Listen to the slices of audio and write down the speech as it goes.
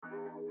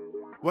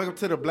Welcome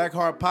to the Black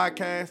Heart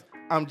Podcast.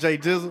 I'm Jay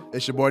Jizzle.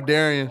 It's your boy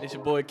Darian. It's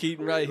your boy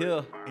Keaton right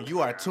here. And you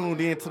are tuned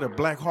in to the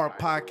Black Heart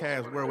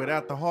Podcast, where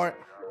without the heart,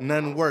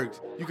 nothing works.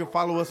 You can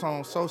follow us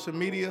on social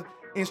media,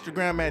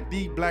 Instagram at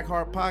The Black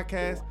Heart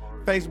Podcast,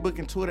 Facebook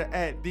and Twitter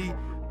at The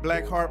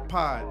Black Heart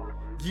Pod.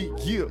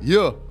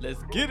 Yeah.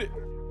 Let's get it.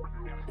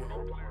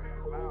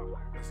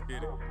 Let's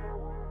get it.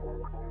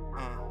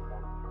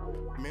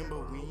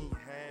 Remember we ain't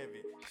have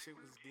it. Shit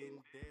was getting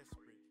desperate.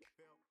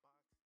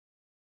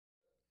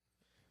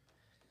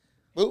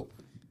 Boop.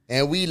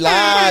 And we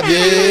live. Yeah.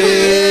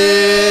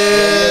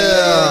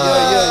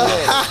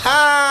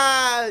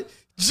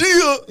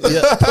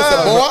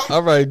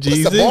 All right,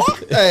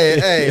 Jeezy.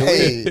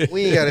 Hey,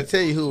 we ain't got to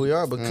tell you who we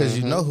are because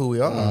you know who we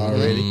are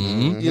already.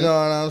 You know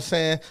what I'm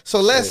saying?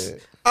 So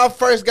our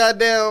first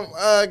goddamn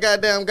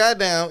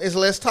is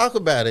let's talk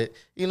about it.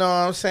 You know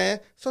what I'm saying?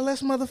 So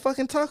let's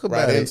motherfucking talk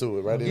about it. Right into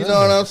it. You know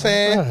what I'm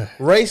saying?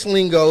 Race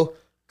lingo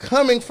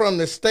coming from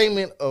the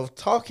statement of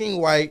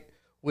talking white,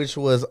 which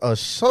was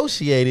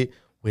associated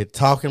with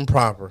talking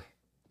proper.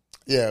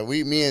 Yeah,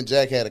 me and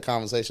Jack had a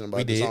conversation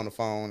about this on the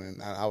phone,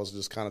 and I was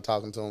just kind of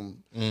talking to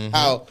him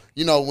how,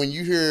 when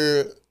you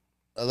hear,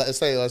 let's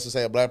just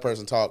say a black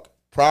person talk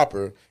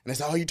proper, and they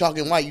say, "Oh, you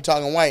talking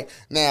white."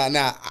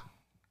 Now,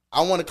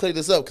 I want to clear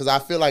this up because I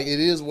feel like it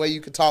is a way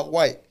you could talk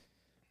white,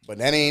 but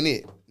that ain't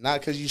it. Not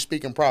because you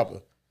speaking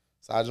proper.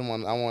 So I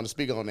want to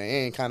speak on that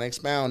and kind of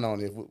expound on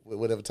it with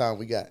whatever time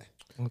we got.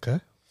 Okay.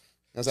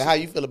 So how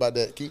you feel about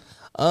that, Keith?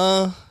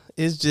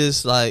 It's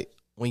just like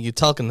when you're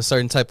talking a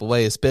certain type of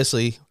way,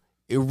 especially,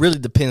 it really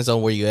depends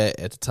on where you're at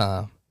the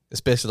time.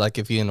 Especially like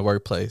if you're in the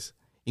workplace,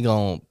 you're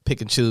gonna pick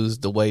and choose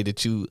the way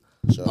that you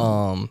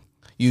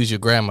use your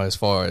grammar as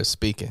far as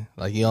speaking.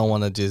 Like you don't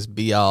want to just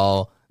be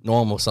all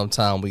normal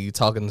sometime when you're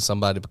talking to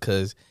somebody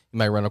because you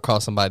might run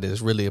across somebody that's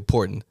really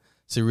important.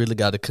 So you really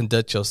got to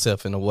conduct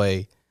yourself in a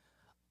way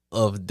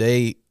of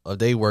they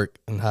work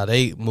and how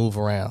they move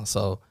around.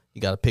 So you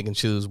got to pick and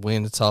choose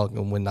when to talk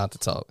and when not to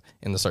talk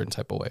in a certain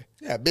type of way.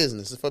 Yeah,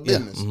 business. It's for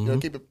business. You know,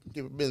 keep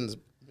it business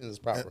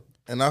proper.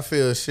 And I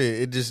feel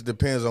shit, it just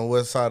depends on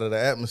what side of the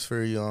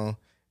atmosphere you're on.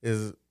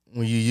 Is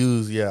when you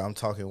use, I'm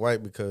talking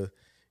white because,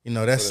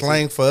 that's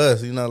slang for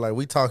us. Like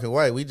we talking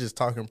white, we just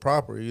talking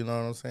proper, you know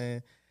what I'm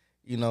saying?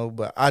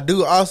 But I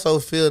do also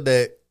feel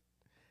that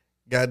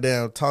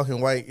goddamn talking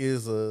white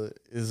is a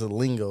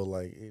lingo.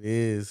 Like it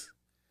is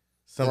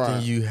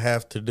something you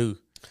have to do.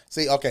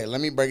 See, okay,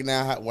 let me break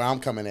down where I'm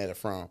coming at it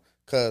from.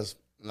 Because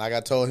like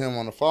I told him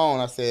on the phone,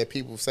 I said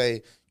people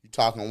say you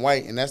talking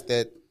white, and that's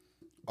that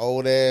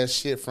old ass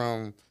shit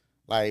from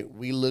like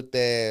we looked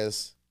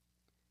as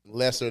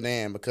lesser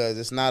than, because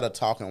it's not a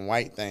talking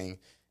white thing.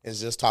 It's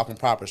just talking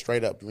proper,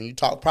 straight up. When you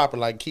talk proper,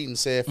 like Keaton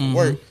said for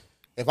work,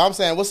 if I'm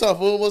saying, "What's up,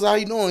 fool? How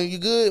you doing? You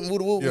good?"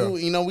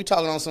 We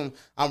talking on some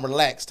I'm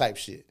relaxed type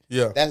shit.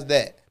 Yeah, that's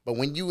that. But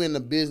when you in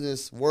the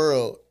business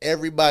world,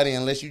 everybody,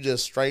 unless you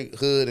just straight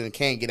hood and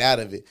can't get out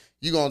of it,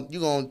 you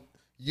gonna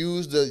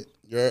use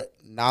your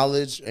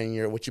knowledge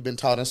and what you've been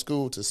taught in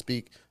school to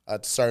speak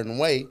a certain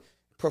way,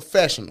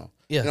 professional.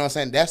 Yeah. You know what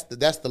I'm saying?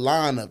 That's the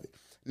line of it.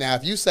 Now,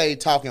 if you say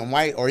talking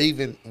white or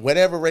even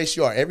whatever race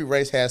you are, every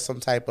race has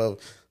some type of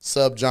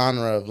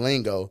subgenre of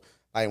lingo.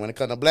 Like when it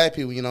comes to black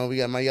people, we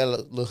got a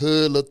little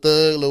hood, little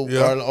thug,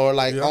 or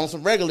on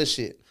some regular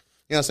shit.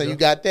 You know what I'm saying? You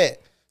got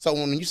that. So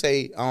when you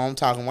say, I'm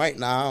talking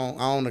white, I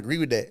don't agree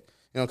with that.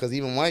 Because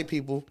even white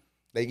people,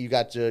 you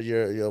got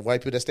your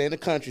white people that stay in the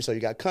country, so you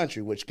got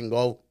country, which can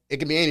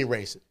be any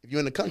race. If you're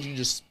in the country, you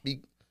just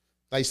speak,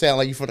 like you sound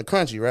like you're from the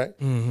country, right?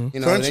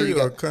 Mm-hmm. Country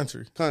or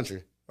country?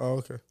 Country. Oh,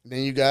 okay.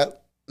 Then you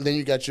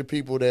got your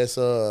people that's,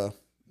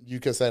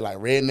 you could say like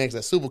rednecks,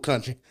 that's super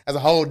country. That's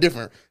a whole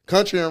different.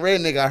 Country and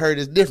redneck, I heard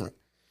is different.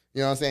 You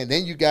know what I'm saying?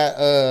 Then you got,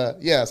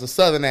 it's a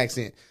southern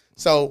accent.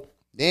 So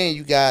then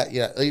you got,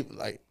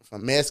 like,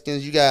 from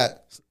Mexicans, you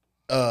got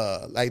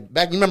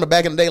remember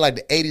back in the day, like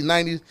the 80s,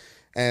 90s,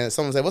 and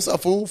someone said, "What's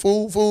up, fool?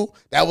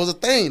 That was a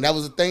thing. That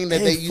was a thing that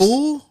they used.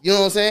 Fool? You know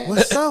what I'm saying?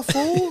 What's up,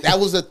 fool? That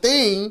was a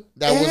thing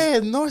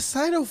was North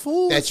Side of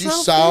fool that you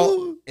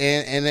saw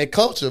in their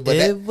culture.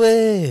 But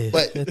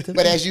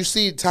but as you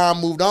see, time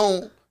moved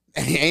on,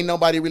 ain't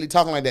nobody really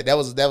talking like that. That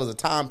was a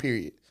time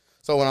period.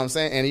 So what I'm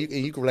saying, and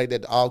you can relate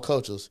that to all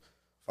cultures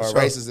or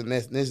races and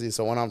ethnicities.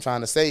 So what I'm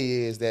trying to say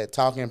is that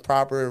talking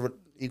proper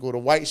equal to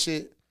white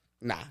shit.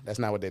 Nah, that's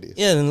not what that is.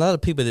 Yeah, and a lot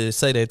of people that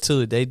say that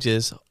too, they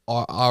just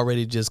are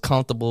already just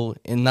comfortable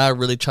and not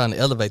really trying to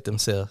elevate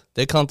themselves.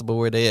 They're comfortable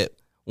where they at.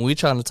 When we're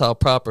trying to talk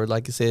proper,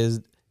 like it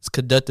says, it's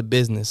conduct the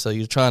business. So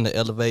you're trying to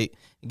elevate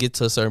and get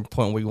to a certain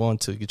point where you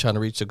want to. You're trying to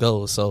reach your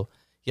goals. So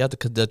you have to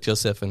conduct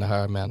yourself in a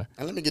higher manner.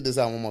 And let me get this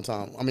out one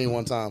time for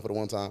the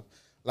one time.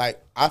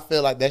 Like, I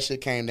feel like that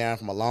shit came down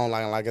from a long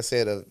line, like I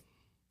said, of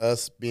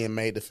us being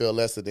made to feel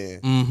lesser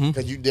than.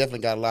 Because you definitely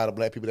got a lot of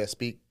black people that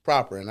speak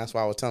proper. And that's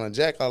why I was telling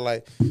Jack, I was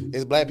like,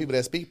 it's black people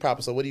that speak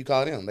proper, so what do you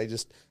call them? They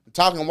just,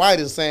 talking white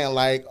is saying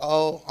like,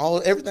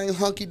 oh everything's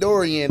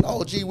hunky-dory and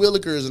gee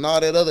willikers and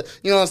all that other,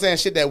 you know what I'm saying,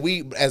 shit that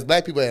we as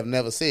black people have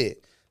never said.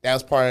 That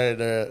was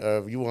part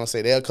of you want to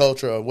say their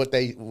culture or what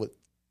they would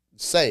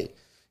say.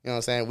 You know what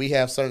I'm saying? We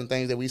have certain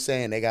things that we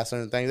say, and they got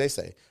certain things they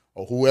say,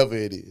 or whoever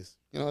it is.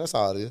 You know, that's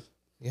all it is.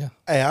 Yeah.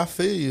 Hey, I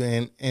feel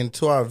you. And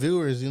to our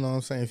viewers, you know what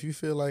I'm saying, if you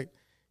feel like,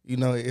 you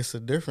know, it's a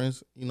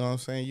difference, you know what I'm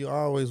saying, you're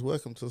always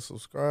welcome to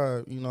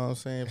subscribe, you know what I'm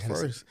saying,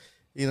 first.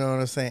 You know what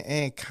I'm saying?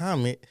 And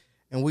comment,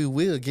 and we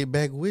will get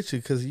back with you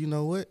because you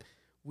know what?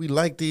 We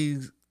like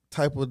these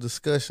type of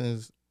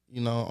discussions,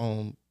 you know,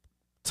 on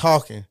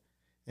talking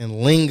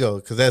and lingo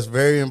because that's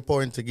very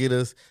important to get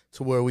us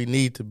to where we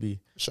need to be.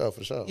 For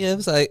sure. Yeah, it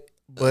was like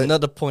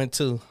another point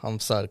too. I'm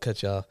sorry to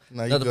cut you off.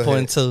 No, another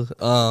point too.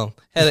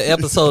 Had an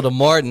episode of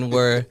Martin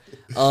where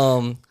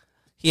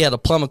he had a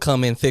plumber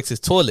come in and fix his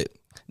toilet.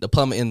 The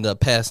plumber ended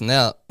up passing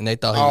out, and they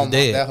thought he was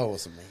dead. That whole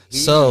was amazing.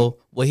 So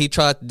what he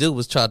tried to do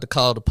was try to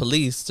call the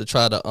police to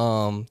try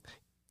to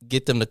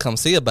get them to come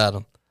see about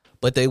him,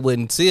 but they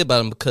wouldn't see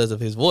about him because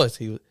of his voice.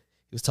 He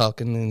was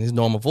talking in his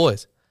normal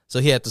voice, so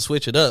he had to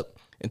switch it up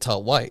and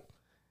talk white.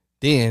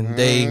 Then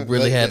they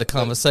really had a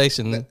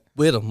conversation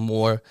with him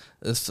more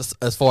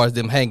as far as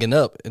them hanging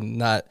up and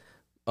not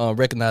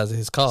recognizing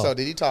his call. So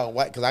did he talk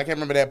white? Because I can't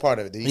remember that part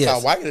of it. Did he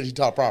talk white or did he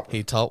talk proper?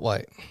 He talked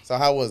white. So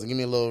how was it? Give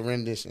me a little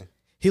rendition.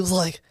 He was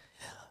like,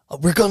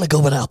 "We're gonna go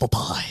with apple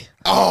pie."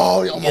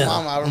 Oh, my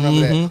mama, I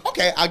remember that.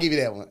 Okay, I'll give you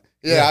that one.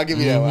 Yeah, I'll give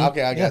you that one.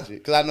 Okay, I got you.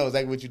 Because I know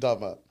exactly what you're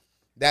talking about.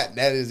 That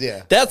is,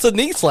 yeah. That's a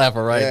knee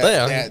slapper right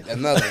there.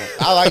 Another one.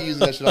 I like using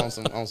that shit on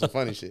some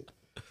funny shit.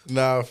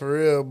 Nah, for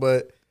real.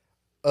 But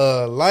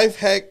life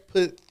hack,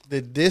 put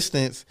the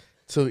distance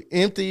to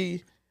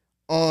empty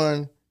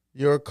on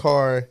your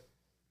car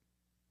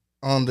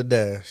on the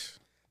dash.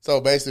 So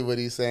basically what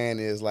he's saying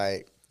is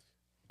like,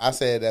 I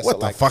said that's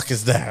what the fuck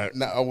is that?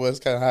 No, well, it's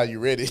kind of how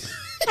you read it.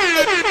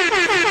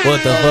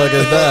 What the fuck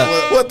is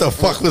that? What the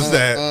fuck was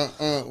that?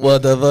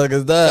 What the fuck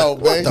is that? So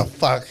what the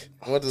fuck?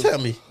 Tell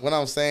me. What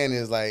I'm saying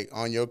is like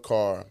on your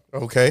car,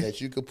 okay,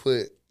 that you could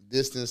put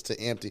distance to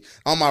empty.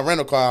 On my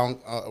rental car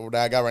that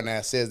I got right now,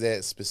 it says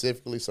that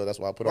specifically, so that's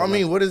why I put it on. I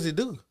mean, what does it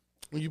do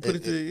when you put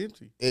it to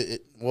empty?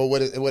 Well,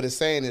 what it's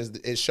saying is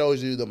it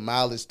shows you the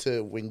mileage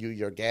to when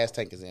your gas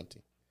tank is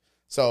empty.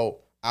 So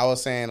I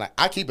was saying like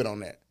I keep it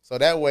on that, so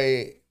that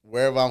way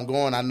wherever I'm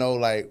going, I know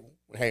like,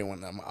 hey,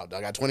 when I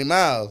got 20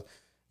 miles,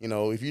 you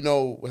know, if you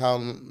know how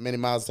many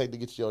miles it take to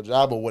get to your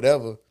job or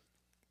whatever,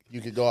 you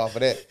could go off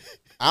of that.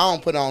 I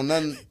don't put on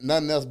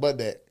nothing else but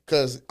that,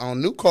 because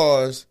on new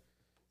cars,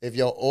 if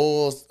your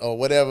oils or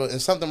whatever,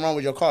 if something wrong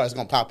with your car, it's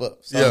gonna pop up.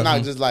 So it's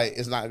not just like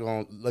it's not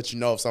gonna let you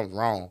know if something's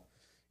wrong.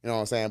 You know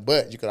what I'm saying?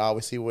 But you could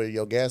always see where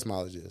your gas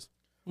mileage is.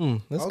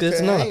 That's good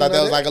to know. I thought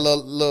that was like a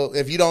little.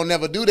 If you don't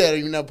never do that or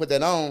you never put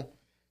that on,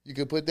 you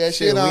could put that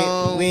shit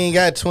on. We ain't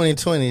got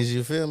 2020s.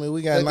 You feel me?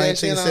 We got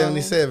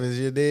 1977s.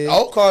 You dig?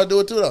 Old cars do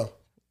it too though.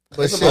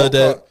 But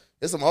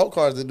there's some old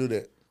cars that do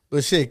that.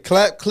 But shit,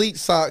 clap cleat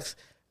socks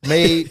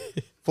made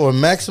for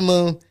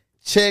maximum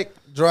check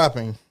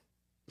dropping.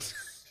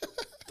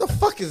 The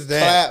fuck is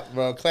that? Clap,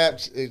 bro. Clap,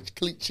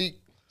 cheek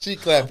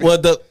clapping.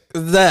 What the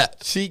is that?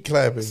 Cheek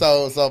clapping.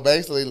 So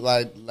basically,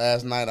 like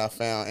last night I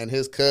found, and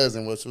his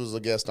cousin, which was a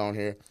guest on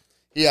here,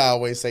 he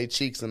always say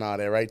cheeks and all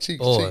that, right?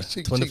 Cheeks,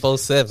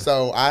 24/7.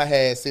 So I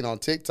had seen on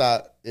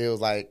TikTok, it was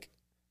like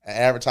an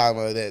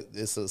advertisement that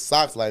it's a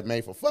socks like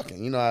made for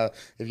fucking. You know, how,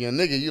 if you're a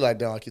nigga, you like,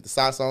 do I keep the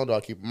socks on? Do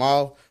I keep them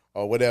off?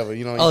 Or whatever,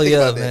 you know. You think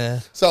about that.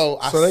 Man. So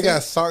they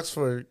got socks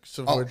for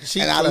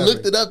cheek. And I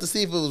looked it up to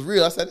see if it was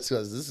real. I said,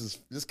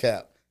 this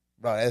cap,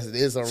 bro. It's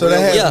a so real.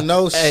 They had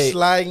no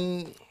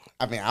sliding.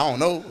 I mean, I don't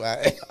know.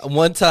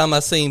 One time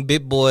I seen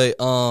Big Boy.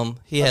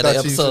 He had an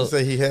episode.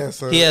 Say he had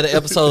some. He had an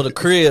episode of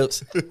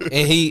Cribs,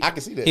 and I can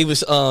see that. He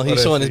was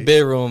showing his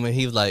bedroom, and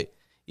he was like,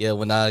 "Yeah,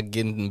 when I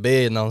get in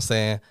bed, you know what I'm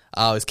saying,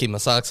 I always keep my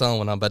socks on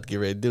when I'm about to get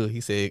ready to do it."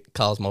 He said it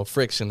caused more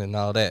friction and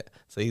all that.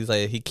 So he's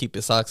like, he keep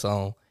his socks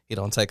on. He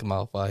don't take them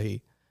off while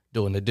he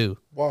doing the do.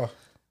 Why?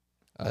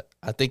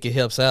 I think it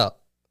helps out.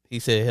 He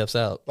said it helps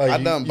out. Like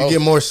you get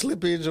more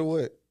slippage or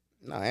what?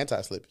 No,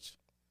 anti-slippage.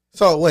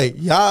 So wait,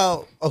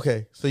 y'all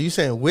okay? So you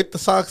saying with the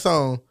socks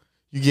on,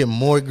 you get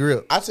more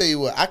grip? I tell you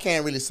what, I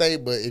can't really say,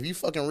 but if you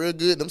fucking real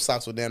good, them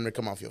socks will damn near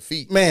come off your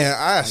feet. Man,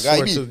 I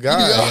swear to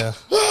God,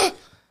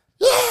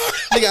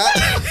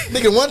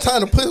 nigga, one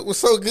time the pussy was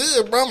so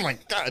good, bro. I'm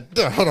like, God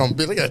damn, hold on,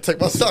 bitch, I gotta take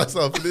my socks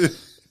off for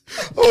this.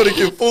 I want to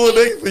get full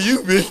naked for you,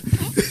 bitch.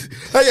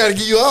 I gotta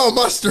give you all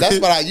my strength.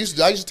 That's what I used to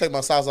do. I used to take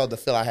my socks off to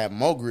feel I had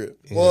more grip.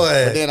 Boy.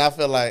 But then I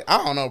feel like, I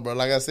don't know, bro.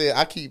 Like I said,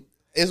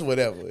 it's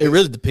whatever. It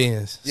really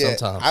depends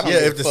sometimes.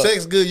 If the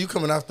sex good, you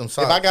coming off them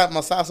socks. If I got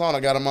my socks on, I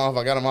got them off.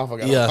 I got them off. I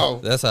got them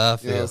off. That's how I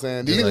feel. You know what I'm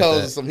saying? These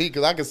hoes are some heat,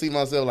 because I can see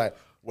myself like,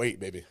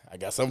 wait, baby, I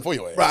got something for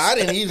your ass. Bro, I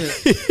didn't even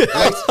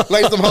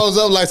lace them hoes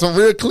up like some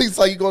real cleats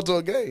like you going to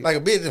a game. Like a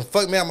bitch and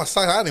fuck me out my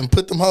socks. I didn't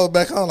put them hoes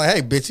back on. Like,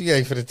 hey, bitch, you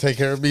ain't finna take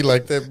care of me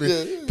like that,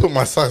 bitch. Yeah. Put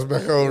my socks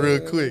back on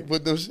real quick.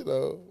 Put them shit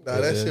on. Nah,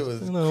 that shit was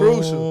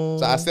crucial.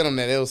 So I sent him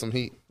that. It was some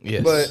heat.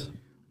 Yes.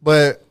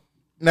 But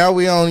now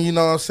we on, you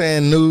know what I'm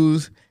saying,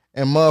 news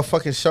and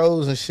motherfucking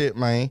shows and shit,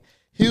 man.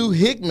 Hugh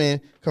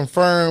Hickman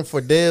confirmed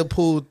for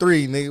Deadpool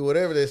 3, nigga,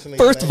 whatever this nigga.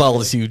 First of all,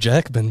 it's Hugh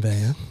Jackman,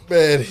 man.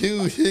 Man,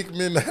 Hugh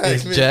Hickman, It's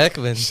Hackman,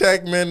 Jackman.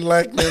 Shackman,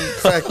 Lackman,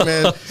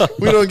 Pac-Man.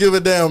 We don't give a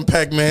damn,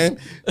 Pac-Man.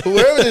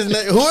 Whoever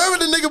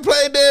the nigga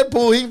played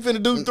Deadpool, he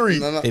finna do 3.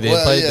 No. He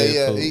didn't play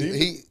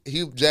Deadpool. Yeah.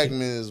 Hugh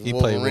Jackman is He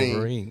Wolverine, played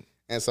Wolverine.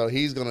 and so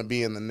he's gonna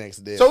be in the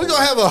next Deadpool. So we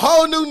gonna have a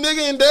whole new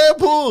nigga in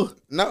Deadpool.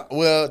 No,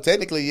 well,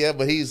 technically, yeah,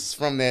 but he's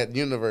from that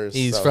universe.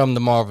 He's so. from the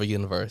Marvel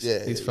universe.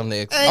 Yeah, He's from the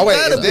X. Ain't Oh wait,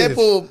 gotta is be.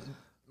 Deadpool?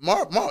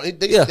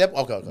 Yeah.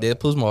 Okay.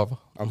 Deadpool's Marvel.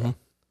 Okay.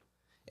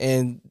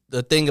 And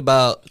the thing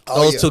about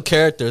those two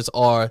characters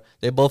are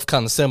they're both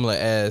kind of similar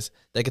as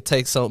they could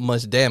take so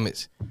much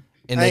damage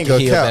and I they ain't can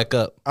gonna heal cap. back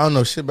up. I don't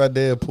know shit about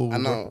Deadpool. I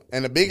know.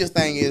 And the biggest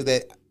thing is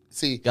that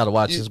Gotta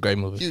watch this great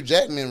movie. Hugh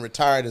Jackman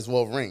retired as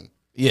Wolverine,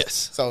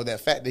 Yes. so that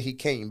fact that he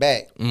came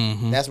back,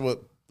 that's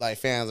what like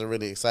fans are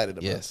really excited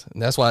about. Yes.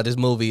 And that's why this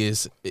movie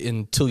is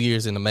in 2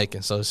 years in the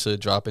making, so it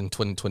should drop in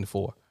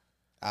 2024.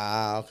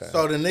 Ah, okay.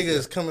 So the nigga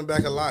is coming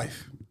back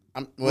alive.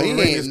 Well, he Wolverine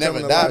ain't is never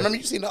coming died. alive. Remember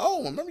you seen the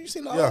old one? Remember you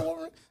seen the Yeah. old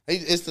Wolverine?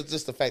 It's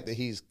just the fact that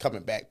he's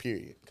coming back.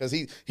 Period. Because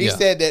he Yeah.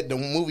 said that the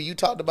movie you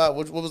talked about,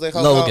 what was that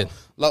called? Logan.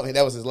 Logan.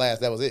 That was his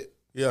last. That was it.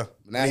 Yeah.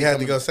 Now Now he he had to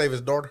coming- go save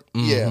his daughter.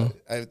 Yeah.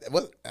 I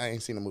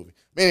ain't seen the movie.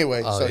 But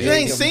anyway, so yeah. You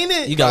ain't seen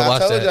it? You gotta I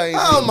watch told that. you I ain't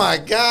Oh seen my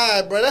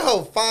god, bro! That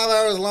whole 5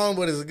 hours long,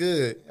 but it's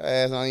good. it.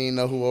 Ass, I don't even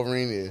know who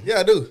Wolverine is. Yeah,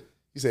 I do.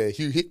 You said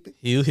Hugh Hickman.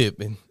 Hugh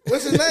Hickman.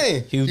 What's his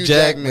name? Hugh Hugh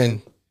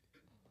Jackman.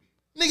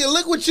 Nigga,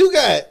 look what you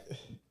got.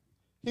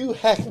 Hugh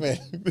Hackman.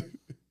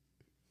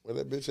 Where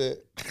that bitch at?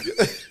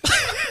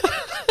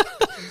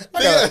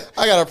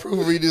 I gotta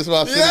proofread this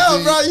while I send it to Yeah,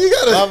 you. bro, you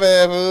My gotta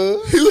bad,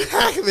 fool. Hugh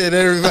Hackman,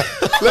 everybody.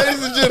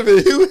 Ladies and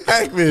gentlemen, Hugh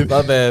Hackman.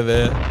 My bad,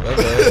 man. My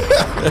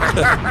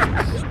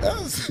bad.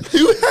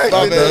 Hugh My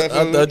Hackman. bad,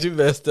 I fool. thought you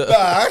messed up. Nah,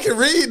 I can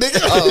read, nigga.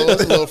 Oh,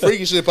 what's a little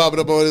freaky shit popping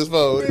up on his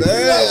phone?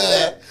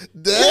 Damn.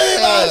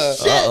 Damn.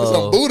 shit. Uh-oh.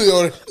 Some booty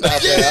on it. Nah,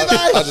 Give me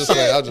my I'll just play.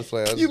 shit. I'll just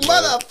play. You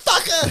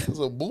motherfucker. There's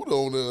a booty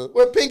on there.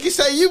 What Pinky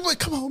say? You but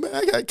come on, man.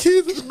 I got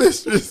kids in the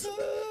mistress.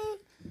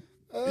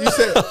 You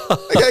said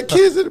I got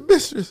kids in the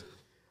mistress.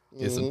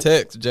 Get some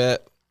text,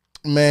 Jack.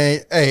 Man,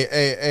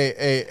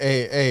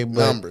 hey, but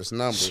Numbers.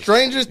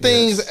 Stranger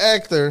Things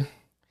actor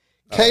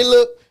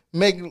Caleb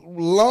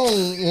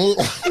McLong.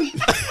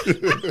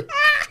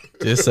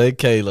 Just say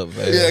Caleb,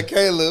 man. Yeah,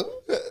 Caleb.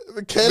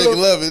 Caleb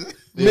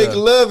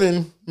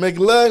McLovin.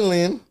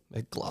 McLaughlin.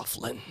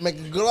 McLaughlin.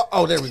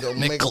 Oh, there we go.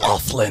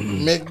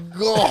 McLaughlin.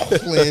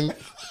 McLaughlin.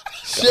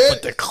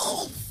 Shit.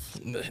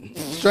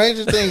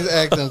 Stranger Things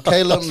actor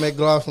Caleb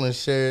McLaughlin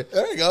shared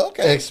There you go.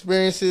 Okay.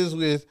 experiences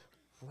with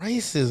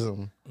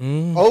racism.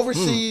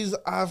 Overseas,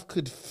 I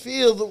could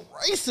feel the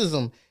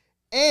racism.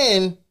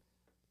 And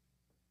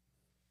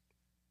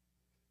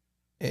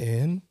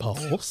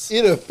pause.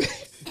 it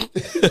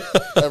affected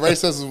That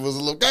racism was a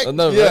little gay. Oh,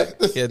 no, yeah, right?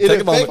 Yeah, it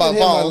take a moment. affected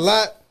him a Pause.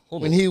 lot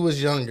when he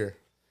was younger.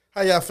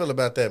 How y'all feel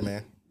about that,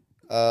 man?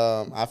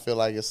 I feel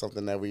like it's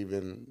something that we've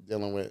been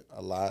dealing with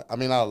a lot. I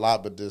mean, not a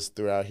lot, but just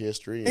throughout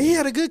history. And he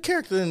had a good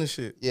character in the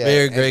shit. Yeah,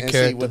 Very great See,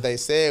 character. what they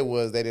said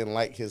was they didn't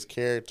like his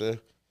character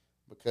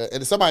because,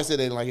 and somebody said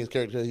they didn't like his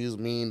character because he was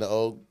mean to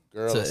old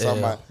girl To or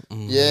somebody. Elle.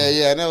 Mhm.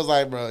 Yeah, and it was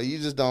like, bro, you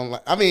just don't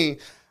like. I mean,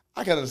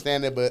 I can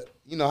understand it, but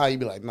you know how you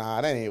be like, nah,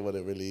 that ain't what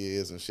it really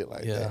is and shit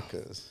like Yeah. that.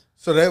 Because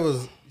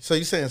So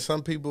you saying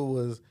some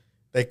people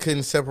they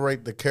couldn't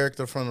separate the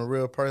character from the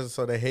real person,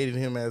 so they hated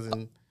him as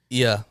in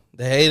Yeah.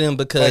 They hate him like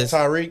because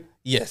Tyreek?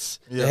 yes.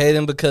 Yeah. They hate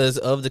him because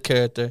of the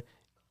character.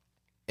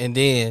 And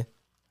then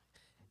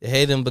they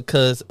hate him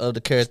because of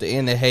the character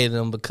and they hate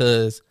him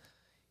because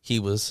he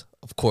was,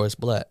 of course,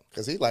 black.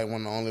 he's like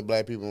one of the only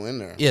black people in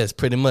there, Yes,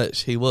 pretty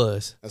much. He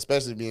was.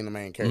 especially being the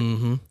main character.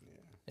 Mm-hmm.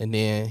 And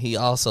then he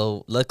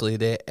also, luckily,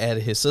 they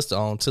added his sister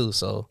on too.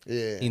 So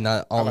Yeah, he's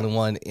not the only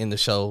one in the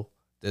show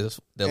that was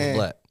And-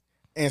 black.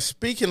 And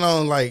speaking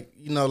on like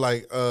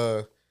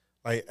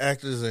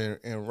actors and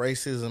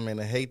racism and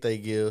the hate they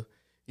give,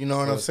 you know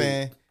what I'm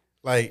saying?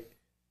 Like,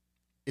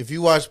 if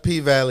you watch P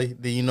Valley,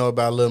 then you know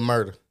about Little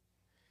Murder.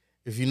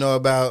 If you know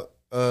about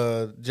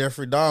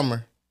Jeffrey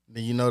Dahmer,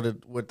 then you know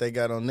what they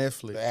got on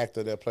Netflix. the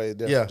actor that played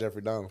Yeah.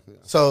 Jeffrey Dahmer. Yeah.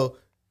 So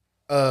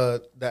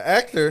the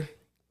actor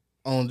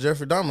on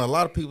Jeffrey Dahmer, a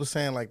lot of people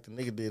saying like the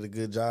nigga did a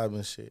good job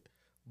and shit.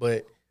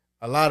 But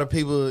a lot of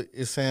people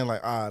is saying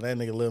like, that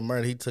nigga Lil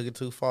Murder, he took it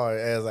too far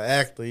as an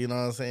actor, you know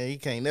what I'm saying? He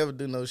can't never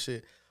do no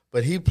shit.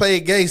 But he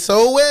played gay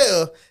so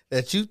well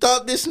that you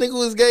thought this nigga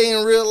was gay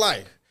in real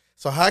life.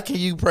 So how can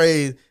you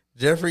praise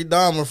Jeffrey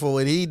Dahmer for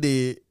what he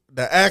did,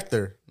 the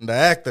actor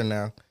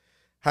now?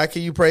 How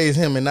can you praise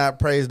him and not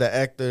praise the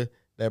actor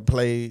that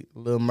played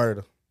Lil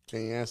Murder?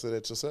 Can you answer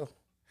that yourself?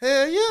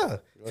 Hell yeah,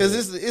 because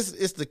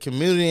it's the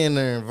community and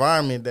the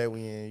environment that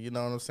we in. You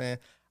know what I'm saying?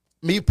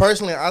 Me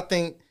personally, I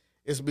think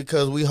it's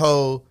because we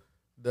hold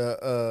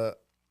a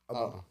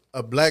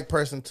black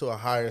person to a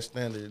higher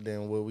standard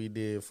than what we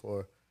did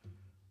for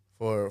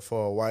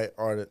a white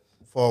artist,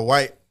 for a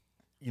white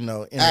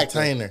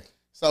entertainer.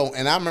 So,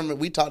 and I remember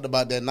we talked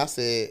about that, and I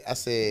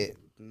said,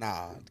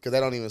 nah, because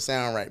that don't even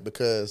sound right.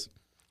 Because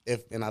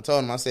and I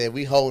told him, I said, if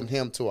we holding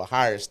him to a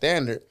higher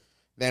standard,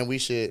 then we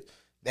should.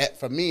 That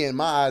for me, in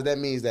my eyes, that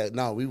means that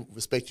no, we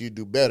respect you to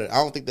do better. I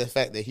don't think the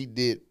fact that he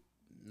did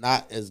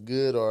not as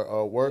good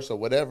or worse or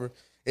whatever.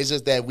 It's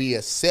just that we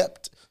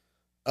accept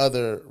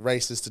other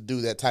races to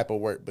do that type of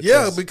work.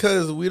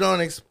 Because we don't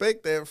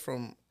expect that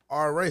from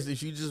our race.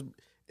 If you just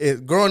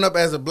growing up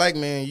as a black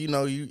man,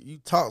 you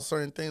taught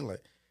certain things like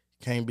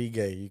you can't be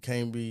gay, you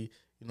can't be,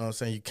 you know what I'm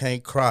saying, you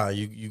can't cry,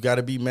 you got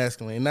to be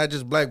masculine, and not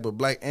just black, but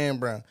black and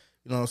brown.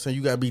 You know what I'm saying,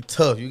 you got to be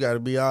tough, you got to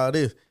be all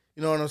this.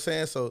 You know what I'm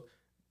saying? So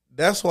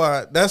that's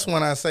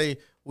when I say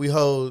we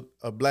hold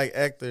a black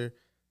actor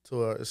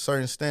to a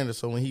certain standard.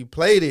 So when he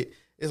played it,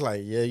 it's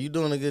like, yeah, you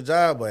doing a good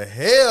job, but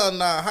hell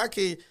nah, how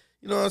can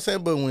you know what I'm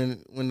saying? But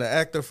when the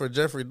actor for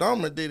Jeffrey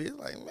Dahmer did it, it's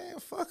like, man,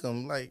 fuck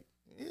him. Like,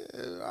 yeah,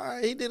 all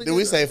right, he did a good job. Do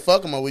we say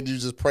fuck him or we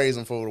just praise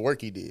him for the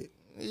work he did?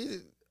 Yeah,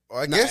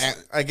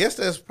 I guess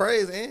that's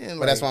praise and.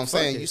 But that's what I'm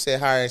saying. You said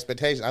higher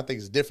expectations. I think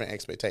it's different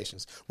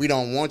expectations. We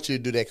don't want you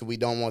to do that because we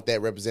don't want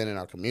that represented in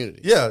our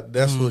community. Yeah,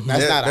 that's what.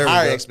 That's not a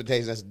higher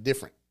expectation. That's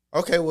different.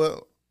 Okay,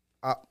 well,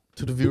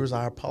 to the viewers,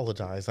 I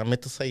apologize. I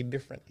meant to say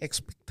different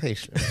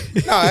expectation.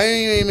 No, I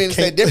didn't mean to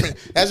say different.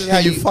 That's just how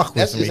you fuck with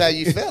That's me. just how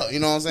you felt. You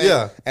know what I'm saying?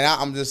 Yeah. And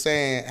I'm just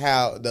saying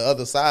how the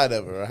other side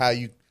of it, or how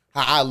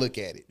I look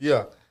at it. Yeah. You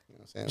know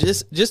what I'm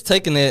saying? Just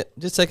taking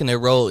that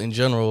role in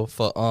general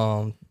for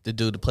the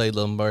dude to play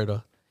Lil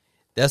Murda.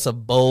 That's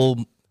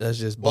bold.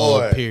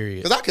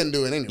 Period. Because I couldn't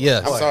do it anyway. Yeah.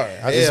 I'm sorry.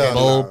 I It's just a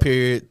bold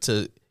period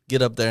to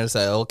get up there and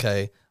say,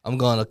 okay, I'm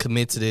going to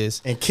commit to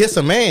this. And kiss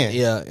a man.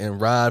 Yeah,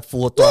 and ride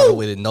full throttle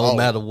with it no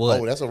matter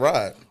what. Oh, that's a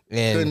ride.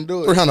 And Couldn't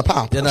do it. 300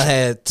 pounds. then I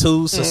had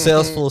 2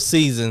 successful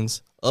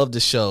seasons of the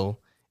show,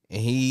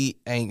 and he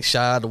ain't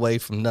shied away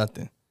from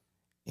nothing.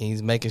 And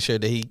he's making sure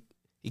that he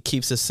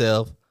keeps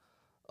himself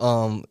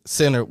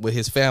centered with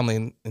his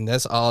family, and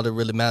that's all that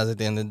really matters at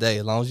the end of the day.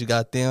 As long as you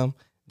got them,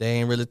 they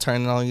ain't really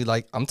turning on you.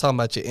 Like, I'm talking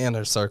about your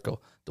inner circle,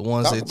 the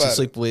ones that you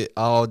sleep with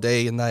all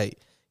day and night,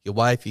 your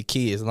wife, your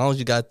kids. As long as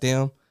you got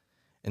them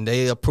and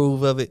they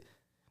approve of it,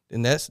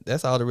 then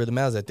that's all that really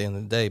matters at the end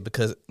of the day,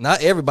 because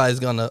not everybody's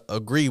gonna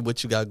agree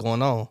what you got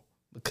going on,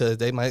 because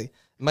they might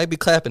be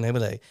clapping. They be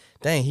like,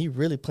 dang, he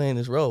really playing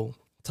this role,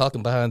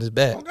 talking behind his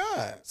back. Oh,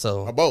 God.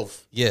 So Or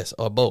both. Yes,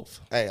 or both.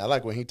 Hey, I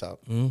like when he talk.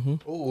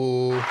 Mm-hmm.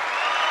 Ooh.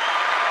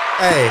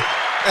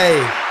 Hey,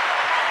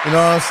 you know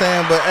what I'm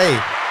saying? But hey,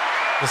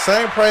 the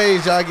same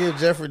praise y'all give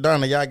Jeffrey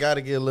Dahmer, y'all got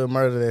to give Lil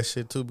Murda that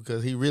shit too,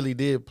 because he really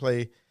did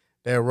play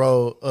that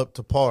role up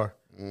to par.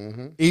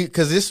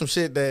 Because it's some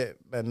shit that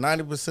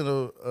 90%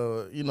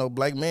 of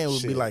black men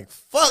would be like,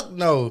 fuck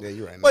no. Yeah,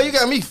 you're right. Well, you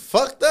got me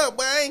fucked up,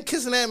 but I ain't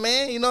kissing that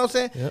man. You know what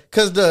I'm saying?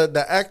 Because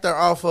the actor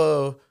off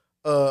of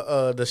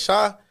the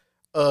Shaw,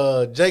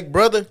 Jake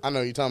Brother, I know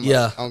what you're talking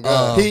about. Yeah. On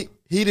God. he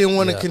didn't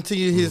want to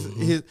continue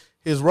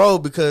his role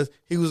because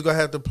he was gonna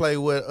have to play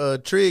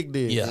what Trigg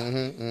did. Yeah.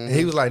 And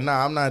he was like,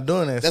 nah, I'm not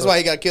doing that. That's So- why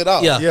he got killed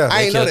off. Yeah.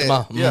 I ain't know They killed him that.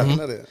 off. Yeah. Mhm. I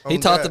know that. He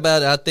On talked that.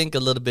 about it, I think, a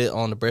little bit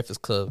on the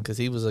Breakfast Club, because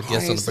he was a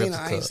guest on the Breakfast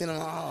I Club. ain't seen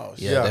him all.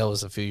 Yeah, Yeah. that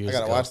was a few years I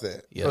gotta ago. watch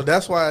that. Yeah. So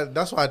that's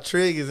why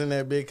Trigg is in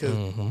that bit,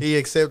 because he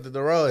accepted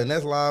the role, and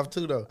that's live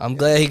too though. I'm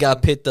glad he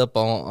got picked up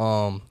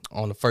on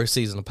the first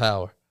season of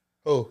Power.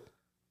 Oh,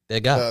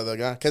 That guy. The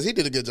guy, because he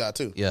did a good job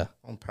too. Yeah.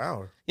 on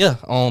Power. Yeah,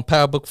 on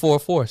Power Book 4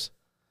 Force.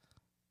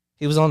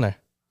 He was on there.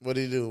 What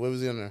did he do? What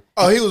was he in there?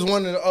 Oh, he was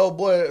one of the old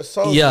boy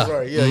soldiers, Yeah.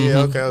 right? Yeah, Mhm.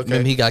 okay.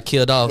 Remember, he got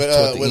killed off With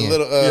toward the end.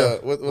 little Yeah.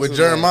 what's With his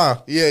Jeremiah.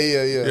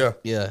 name? Yeah.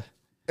 Yeah.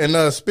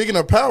 And speaking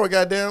of Power,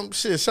 goddamn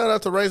shit, shout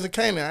out to Raising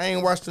Canaan. I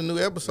ain't watched the new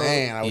episode,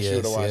 Man, I wish you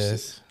would have watched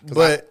Yes.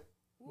 it.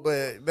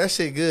 but that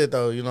shit good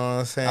though. You know what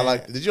I'm saying? I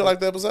like. Did you like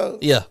the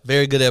episode? Yeah,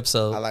 very good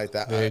episode. I like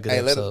that. Very good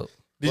Hey, let episode.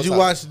 Did you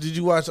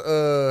watch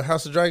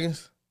House of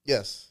Dragons?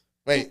 Yes.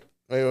 Wait.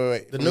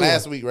 The From new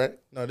last one. week, right?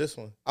 No, this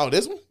one. Oh,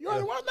 this one? You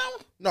already watched that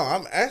one? No,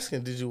 I'm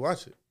asking. Did you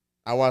watch it?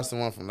 I watched the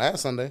one from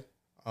last Sunday.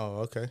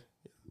 Oh, okay.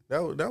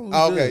 That was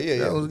Oh, good. okay,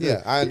 yeah. That was good.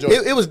 Yeah, I enjoyed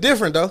it. It was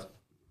different though.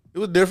 It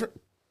was different.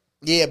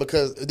 Yeah,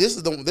 because this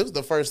was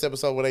the first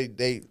episode where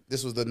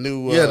this was the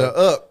new The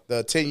up.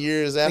 the 10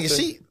 years after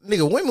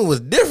Women was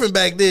different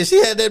back then. She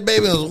had that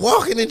baby and was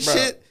walking and Bro,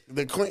 shit.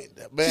 the queen.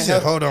 Man, She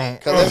said, "Hold on."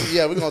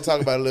 Yeah, we're gonna talk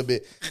about it a little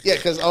bit. Yeah,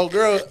 because old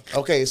girl.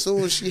 Okay, as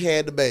soon as she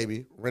had the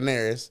baby,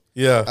 Rhaenyra,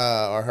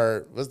 or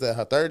her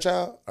her third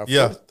child, or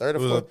Yeah. fourth? Third or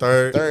It was fourth? a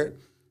third.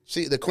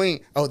 She the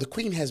queen. Oh, the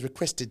queen has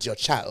requested your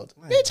child.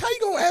 Bitch, how you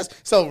gonna ask?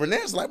 So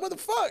Rhaenyra's like, what the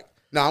fuck?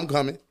 No, I'm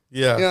coming.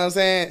 Yeah. You know what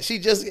I'm saying?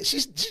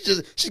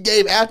 She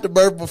gave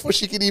afterbirth before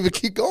she could even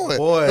keep going.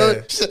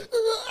 Boy. She said,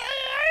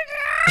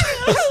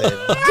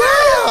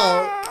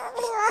 Damn.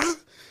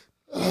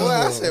 Boy,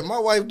 I said, my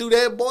wife do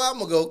that, boy, I'm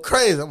gonna go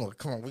crazy. I'm gonna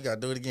come on, we gotta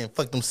do it again.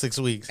 Fuck them 6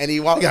 weeks. And he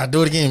We walked. gotta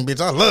do it again,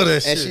 bitch. I love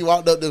that And shit. she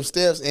walked up them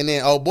steps, and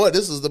then, oh boy,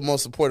 this was the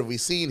most supportive we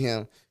seen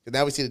him. Because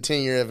now we see the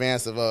 10-year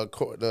advance of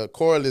the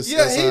Corliss.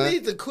 Yeah, son. he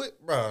needs to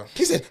quit, bro.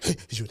 He said, "Hey,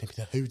 you want me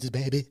to hold this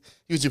baby?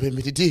 You what you want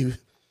me to do?"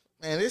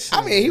 Man, this shit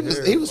I mean,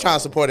 he was trying to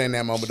support her in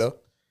that moment though.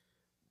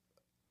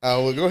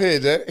 Oh well, go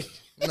ahead, Jack.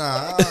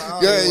 Nah,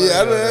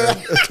 Yeah, I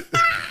know.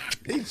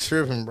 He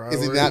tripping, bro.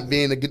 Is he not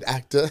being a good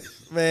actor?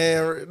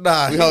 Man,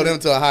 nah. We hold him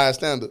to a higher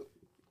standard.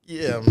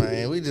 Yeah,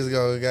 man. We just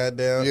go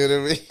goddamn. You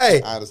know what I mean?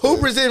 Hey, I understand.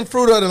 who presenting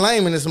fruit of the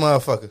lame in this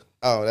motherfucker?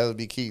 Oh, that would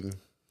be Keaton.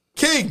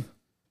 King.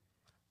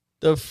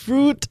 The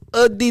fruit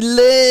of the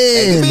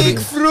land. Big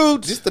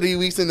fruit. Just 3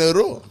 weeks in a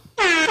row.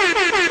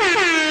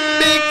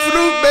 Big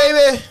fruit,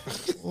 baby.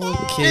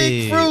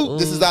 Okay. Big fruit.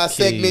 This is our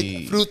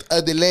segment, Fruit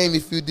of the Lame,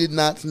 if you did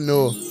not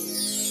know.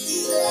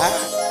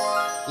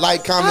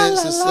 Like, comment,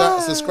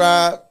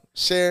 subscribe,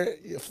 share.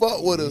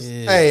 Fuck with us.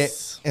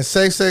 Yes. Hey, and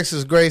sex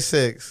is great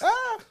sex.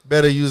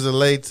 Better use a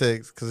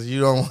latex because you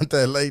don't want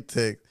that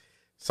latex.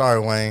 Sorry,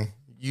 Wayne.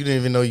 You didn't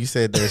even know you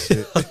said that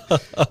shit.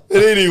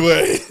 But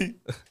anyway,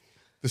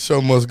 the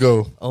show must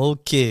go.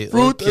 Okay.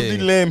 Fruit okay. of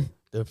the lamb.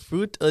 The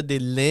fruit of the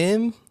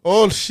lamb.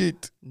 All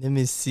shit. Let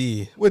me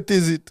see. What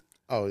is it?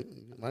 Oh,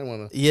 you might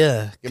want to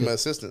Yeah. give him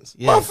assistance.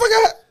 Yeah.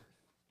 Motherfucker.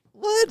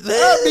 What, man?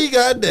 I be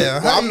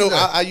goddamn. Well, How you know?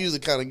 I usually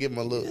kind of give him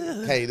a look.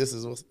 Hey, this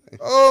is what's.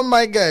 Oh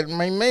my God.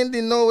 My man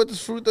didn't know what the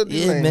fruit of the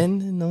Yeah, lamb.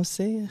 man. You know what I'm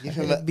saying? Give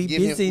him I gotta a- be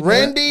give him- busy. man.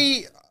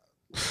 Randy.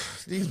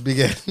 These big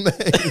ass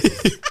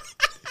names.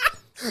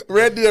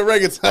 Randy a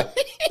reggaeton.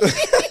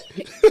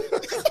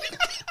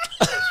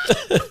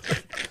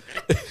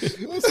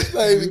 What's his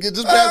name?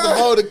 Just pass the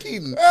phone to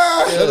Keaton.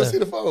 Let us see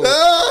the phone.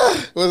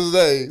 What's his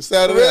name?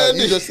 Sound it out.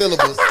 Randy. Use your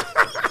syllables.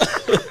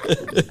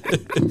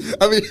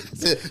 I mean,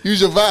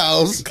 use your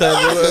vowels. Use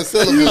your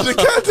syllables. Use the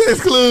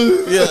context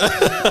clues.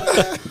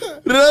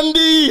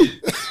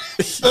 Randy.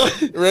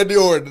 Randy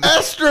Orton.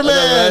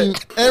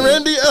 Astroman. And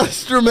Randy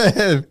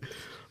Astroman.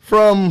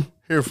 From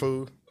here,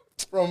 food.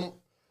 From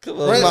Come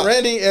on.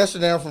 Randy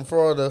Astroman from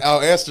Florida.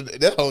 Oh, Amsterdam.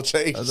 That whole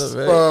changed. That's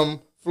right. From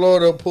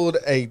Florida pulled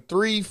a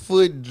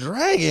 3-foot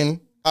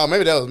dragon. Oh,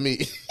 maybe that was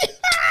me.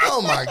 Oh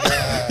my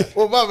God.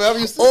 Well, my bad.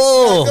 I'm used to.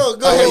 Oh.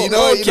 Go Okay, ahead. you know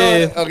what?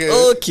 Okay.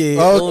 Okay.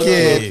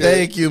 Okay.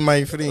 Thank you,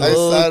 my friend. Like-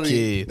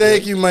 Okay.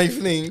 Thank you, my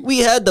friend. We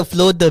had the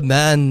Florida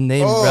man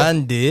named Oh.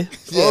 Randy.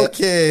 Yeah.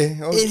 Okay.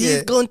 And he's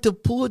Okay. going to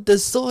pull the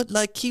sword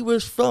like he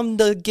was from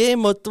the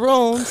Game of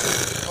Thrones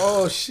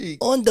Oh shit.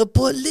 on the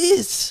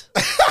police.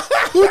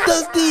 Who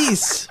does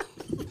this?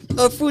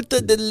 A fruit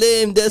of the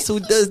lamb, that's who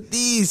does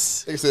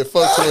this. They said,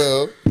 fuck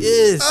 12.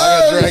 Yes. I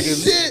got Oh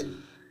dragons. shit.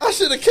 I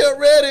should have kept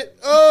Reddit.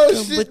 Oh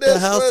Come shit. with That's the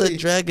House funny.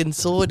 of Dragon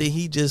sword and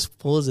he just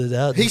pulls it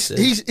out. He and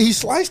says, he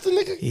sliced the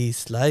nigga. he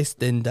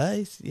sliced and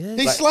diced. Yeah.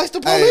 He sliced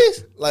the Hey,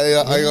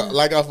 police.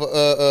 like off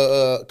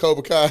of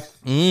Cobra Kai.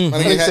 Mm.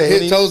 My He nigga said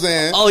hit he-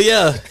 Chosen. Oh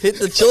yeah, hit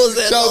the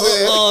chosen.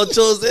 Chosen. Oh,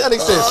 chosen. That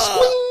nigga said,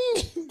 Ah.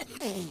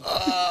 swing.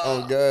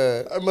 Oh,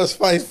 God. I must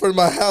fight for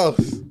my house.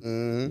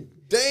 Mm-hmm.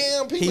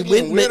 Damn, people He getting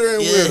went weirder and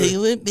weirder. he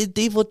went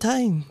medieval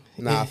time.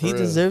 Nah, he for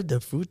real. deserved the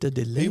fruit of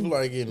the land. People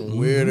are getting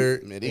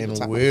weirder Medieval and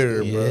times. weirder,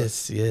 bro.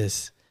 Yes,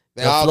 yes.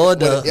 They The all,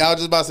 Florida. y'all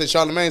just about to say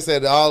Charlamagne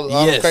said that all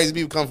Yes. the crazy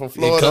people come from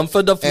Florida. come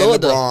from the And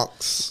Florida. the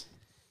Bronx.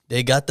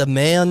 They got the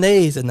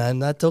mayonnaise, and I'm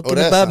not talking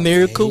that's about a-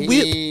 Miracle Hey.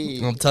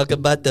 Whip. I'm talking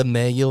about the I went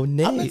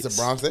mayonnaise. to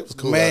Bronx. That was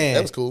cool. Man.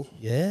 That was cool.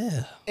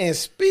 Yeah. And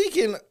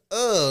speaking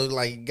of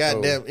like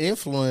goddamn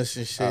influence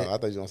and shit, Oh, I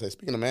thought you were going to say,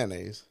 speaking of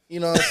mayonnaise. you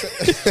know what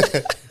I'm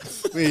saying?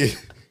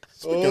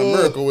 Speaking of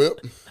Miracle Whip,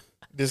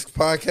 This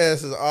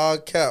podcast is all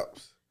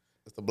caps.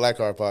 it's the Black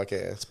Card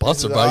Podcast.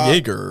 Sponsored by by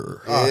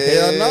Jaeger. Oh,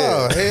 Yeah.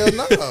 hell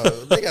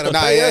no. They gotta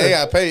Nah, pay yeah, us. they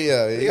got to pay.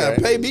 Yeah, They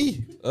gotta pay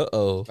me.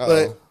 Uh-oh.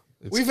 But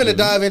we finna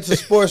dive into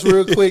sports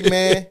real quick,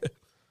 man.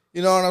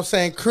 You know what I'm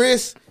saying?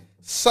 Chris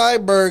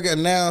Cyberg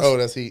announced Oh,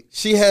 that's he.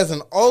 she has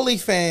an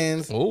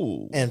OnlyFans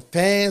Oh. and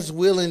fans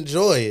will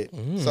enjoy it.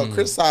 So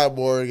Chris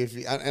Cyborg, if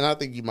you, and I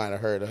think you might have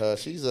heard of her.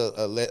 She's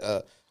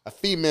a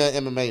female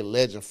MMA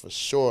legend for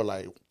sure.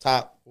 Like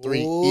top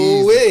 3 Ooh,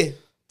 easy. wee.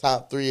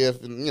 Top 3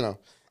 if you know.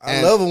 I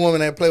love a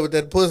woman that play with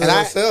that pussy And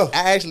herself.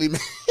 I actually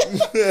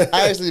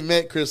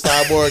met Chris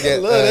Cyborg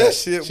at love that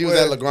shit, she was boy.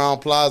 at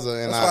LeGrand Plaza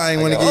and That's why I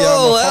ain't wanna got- get y'all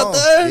Oh, my out phone.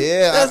 there?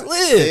 Yeah, That's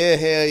lit. Yeah,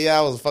 hell yeah,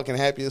 I was fucking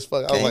happy as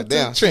fuck. I was Came like, to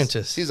damn, the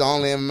trenches. she's the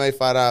only MMA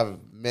fighter I've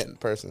met in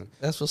person.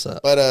 That's what's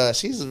up. But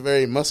she's a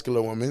very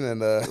muscular woman,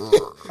 and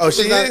Oh,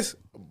 she she's not- is?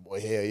 boy,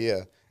 hell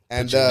yeah.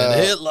 And In the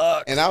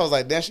headlock. and I was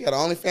like, damn, she got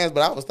OnlyFans,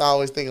 but I was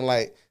always thinking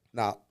like,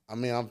 nah, I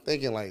mean, I'm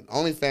thinking like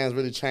OnlyFans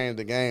really changed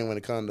the game when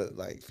it comes to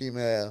like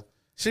female.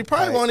 She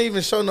probably Like- won't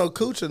even show no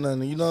cooch or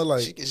nothing. You know,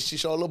 like, She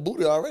showed a little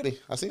booty already.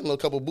 I seen a little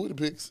couple booty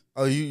pics.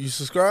 oh, you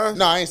subscribe?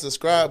 No, I ain't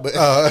subscribed, but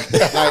Oh.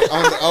 like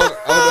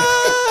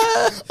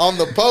on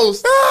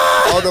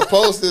the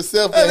post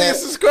itself, I it didn't had,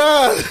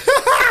 subscribe.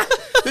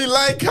 He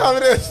like,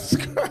 comment, and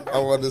subscribe. I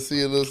wanted to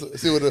see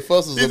see what the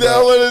fuss was He said, I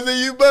about. want to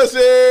see you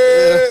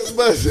busted.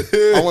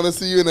 Busted. I want to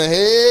see you in a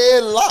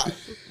headlock.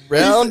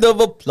 Round of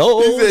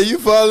applause. He said, you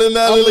falling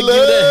out I'ma of give you that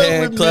love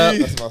hand with clap. me.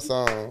 That's my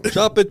song.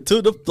 Drop it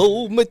to the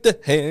floor, make the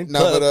hand No,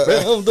 clap.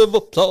 but, Round of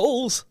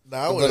applause. Nah,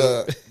 I But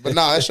would've- but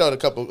no, I showed a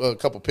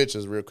couple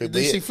pictures real quick. But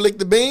Did yeah, she flick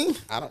the bean?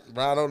 I don't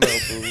know,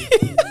 fool.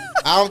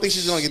 I don't think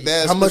she's gonna get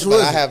that. How much exclusive,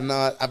 but was I it? have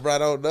not. I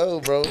don't know,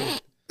 bro.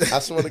 I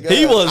swear to God,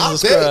 He wasn't I'll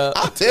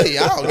subscribed. tell you.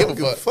 I don't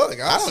give a fuck.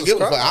 I'll I don't give a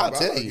fuck. subscribe. I'll I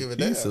tell don't you. give a He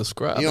damn.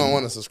 subscribed. You don't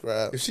want to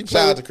subscribe. If she Shout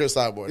play out with- to Chris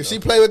Cyborg. If though. she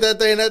play with that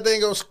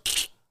thing goes,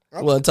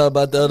 Want to talk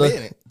about the other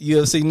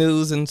UFC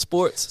news and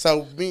sports?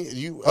 So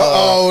you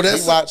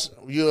that's watch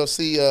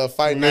UFC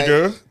fight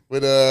night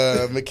with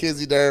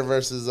Mackenzie Dern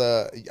versus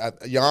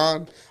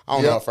Jan. I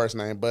don't know her first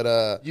name,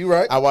 but you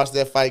right. I watched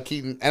that fight,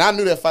 Keaton, and I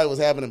knew that fight was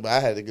happening, but I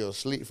had to go to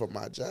sleep for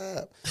my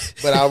job.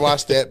 But I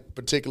watched that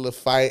particular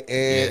fight,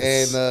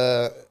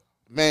 and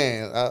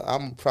man,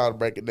 I'm proud to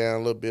break it down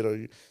a little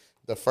bit.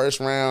 The first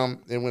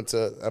round, it went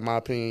to, in my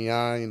opinion,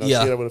 Jan. She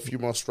hit up with a few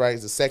more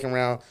strikes. The second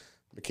round,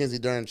 Mackenzie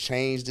Dern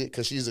changed it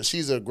because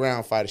she's a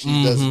ground fighter.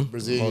 She does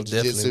Brazilian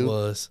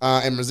jiu-jitsu.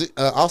 And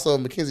also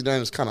Mackenzie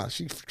Dern is kind of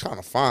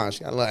fine.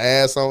 She got a little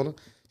ass on her.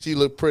 She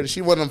looked pretty.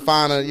 She one of them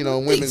finer,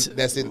 women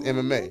that's in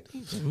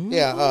MMA.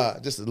 Yeah,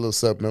 just a little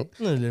sub note.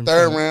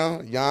 Third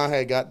round, Jan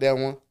had got that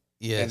one.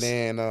 Yes.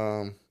 And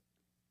then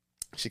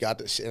she got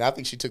the shit. And I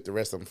think she took the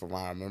rest of them from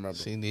what I remember.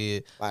 She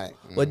did.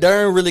 Well,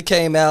 Dern really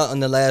came out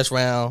in the last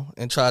round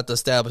and tried to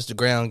establish the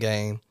ground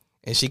game.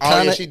 And she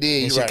kind of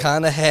she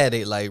kind of had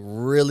it like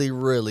really,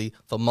 really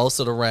for most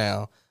of the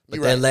round.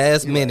 But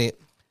last minute,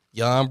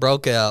 Jan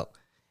broke out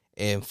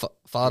and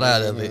fought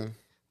out of it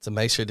to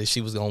make sure that she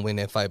was going to win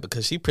that fight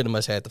because she pretty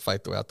much had to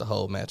fight throughout the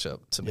whole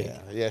matchup to me.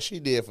 Yeah, she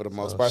did for the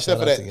most part. Except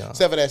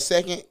for that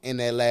second and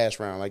that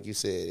last round, like you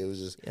said. It was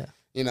just,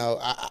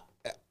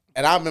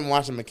 and I've been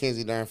watching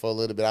Mackenzie Dern for a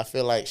little bit. I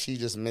feel like she's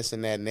just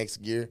missing that next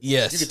gear.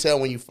 Yes. You can tell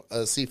when you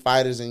see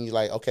fighters and you're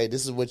like, okay,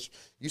 this is what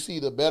you see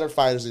the better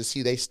fighters and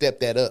see they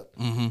step that up.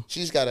 Mm-hmm.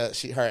 She's got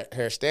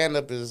her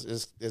stand-up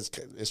is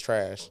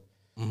trash.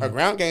 Mm-hmm. Her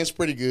ground game's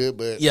pretty good,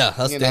 but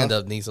her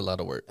stand-up needs a lot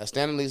of work. Her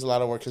stand-up needs a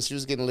lot of work because she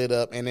was getting lit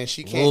up, and then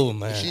she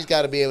can't. She's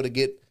got to be able to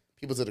get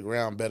people to the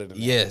ground better than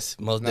that. Yes,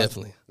 most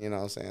definitely. You know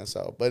what I'm saying?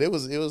 So, but it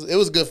was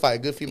a good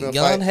fight, good female fight.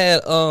 Jan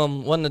had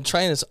one of the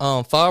trainers,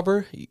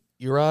 Faber.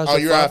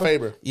 Uriah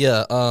Faber.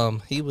 Yeah,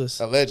 he was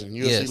a legend.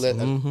 UFC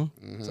legend.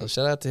 Mm-hmm. So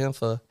shout out to him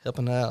for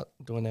helping her out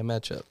during that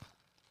matchup.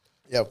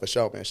 Yeah, for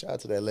sure, man. Shout out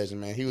to that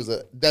legend, man. He was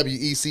a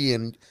WEC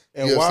and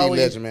UFC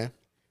legend, man.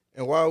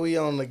 And while we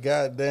on the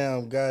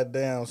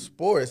goddamn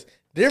sports,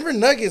 Denver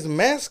Nuggets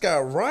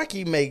mascot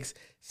Rocky makes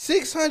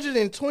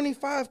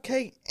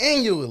 $625K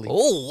annually.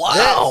 Oh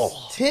wow!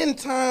 That's 10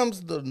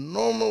 times the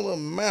normal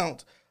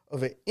amount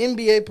of an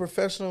NBA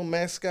professional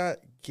mascot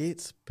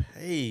gets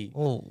paid.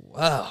 Oh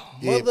wow!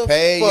 Get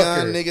paid,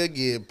 young nigga.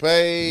 Get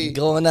paid. You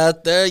going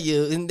out there,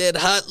 you in that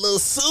hot little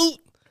suit.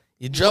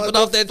 You jumping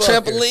off that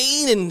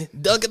trampoline and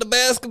dunking the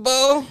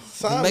basketball,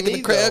 making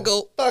the crowd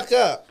go fuck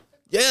up.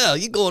 Yeah,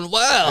 you going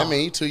wild. I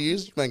mean, 2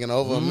 years you making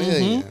over $1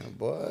 million,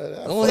 boy.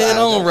 Go ahead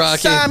on,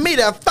 Rocky. Sign me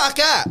the fuck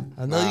up.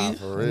 I know you.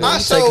 For real. I'm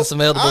taking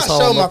some edibles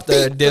home up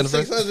there in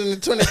Denver.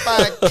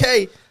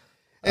 $625K.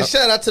 And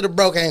shout out to the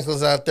broke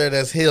ankles out there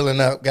that's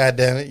healing up.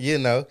 Goddamn it, You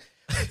know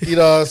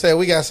what I'm saying?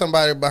 We got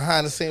somebody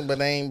behind the scene, but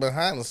they ain't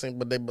behind the scene,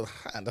 but they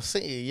behind the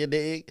scene. You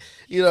dig?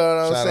 You know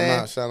what I'm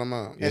saying? Shout them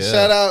out. And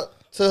shout out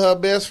to her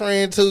best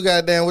friend too.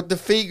 Goddamn, with the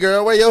feet,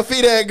 girl. Where your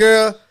feet at,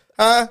 girl?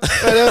 Huh?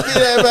 Where your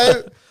feet at,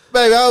 baby?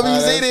 Baby, I hope you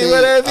see this.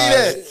 Where that feet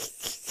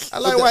at? I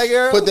like white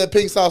girls. Put that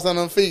pink sauce on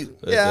them feet.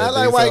 Yeah, I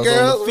like white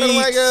girls. Where the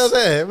white girls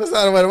at? What's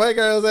that? Where the white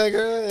girls at,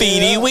 girl?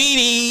 Feety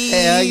weedy.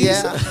 Hell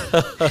yeah.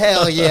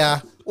 Hell yeah.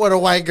 Where the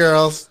white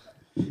girls?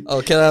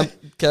 Oh, can I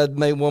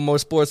make one more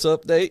sports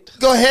update?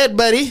 Go ahead,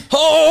 buddy.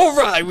 All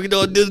right, we're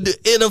going to do the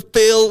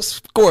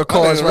NFL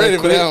scorecards right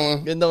quick.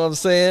 You know what I'm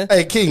saying?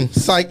 Hey, King,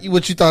 psych,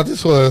 what you thought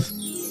this was?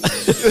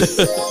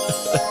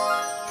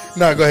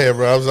 No, go ahead,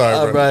 bro. I'm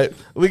sorry, bro. All right.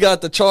 We got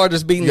the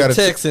Chargers beating the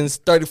Texans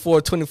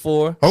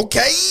 34-24.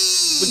 Okay.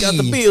 We got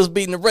the Bills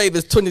beating the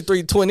Ravens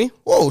 23-20.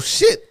 Whoa,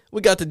 shit.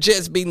 We got the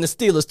Jets beating the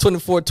Steelers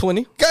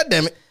 24-20. God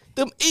damn it.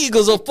 Them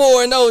Eagles are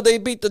 4-0. They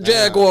beat the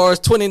Jaguars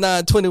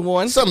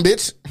 29-21. Some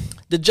bitch.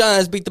 The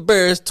Giants beat the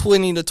Bears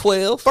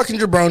 20-12. Fucking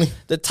jabroni.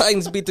 The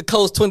Titans beat the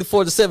Colts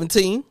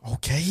 24-17.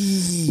 Okay.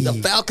 The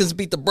Falcons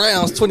beat the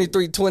Browns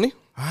 23-20.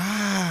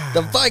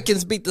 The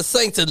Vikings beat the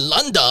Saints in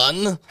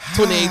London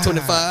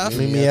 28-25.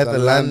 Meet me at the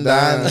London.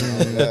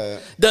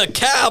 The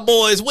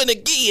Cowboys win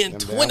again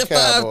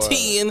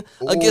 25-10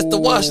 against the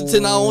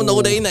Washington. I don't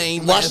know their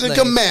name. Washington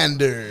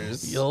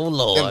Commanders. Yo,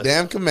 Lord. Them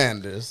damn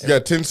Commanders. You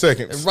got 10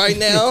 seconds. And right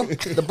now,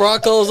 the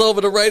Broncos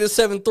over the Raiders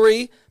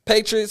 7-3.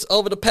 Patriots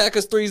over the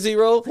Packers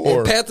 3-0.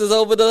 And Panthers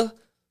over the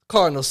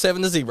Cardinals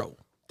 7-0.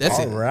 That's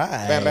all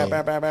right.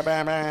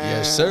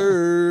 Yes,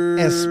 sir.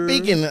 And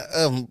speaking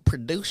of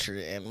producer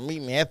and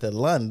meet me at the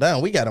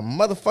London, we got a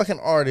motherfucking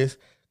artist.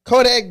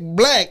 Kodak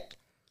Black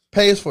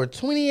pays for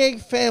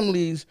 28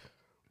 families'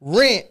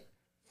 rent,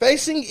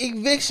 facing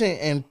eviction,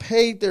 and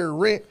paid their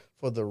rent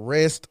for the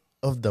rest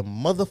of the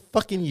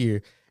motherfucking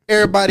year.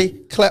 Everybody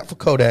clap for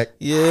Kodak.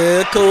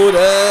 Yeah,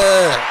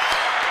 Kodak.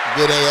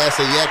 Get a ass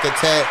a yak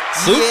attack.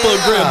 Super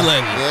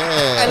gremlin.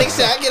 Yeah. And they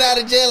said, I get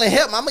out of jail and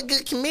help. I'm a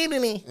good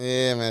community.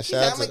 Yeah, man.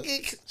 Shout out to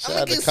Kodak.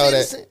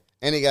 Citizen.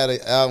 And he got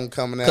an album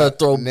coming out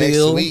Cutthroat next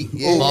Bill. week.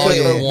 Yeah,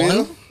 Volume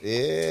 1.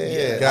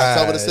 Yeah.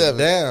 October the 7th.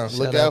 Damn.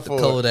 Look out for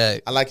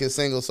Kodak. I like his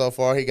single so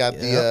far. He got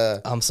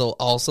the I'm So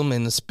Awesome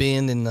and the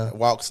spin and the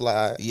walk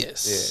slide.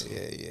 Yes.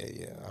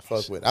 Yeah. I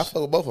fuck with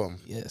both of them.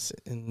 Yes.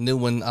 And the new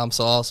one, I'm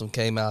So Awesome,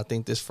 came out I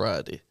think this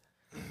Friday.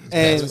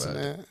 And Listen,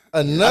 man.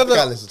 another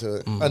I listen to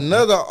it.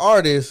 another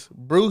artist,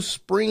 Bruce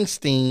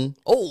Springsteen,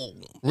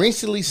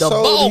 recently sold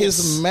boss.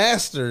 his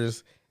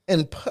masters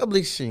in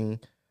publishing.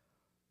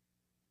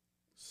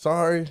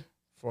 Sorry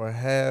for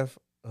half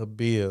a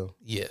bill.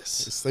 Yes.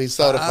 So he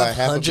sold it for like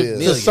half a 500 bill.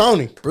 million. To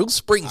Sony.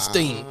 Bruce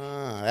Springsteen.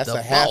 That's The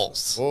a half.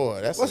 boss.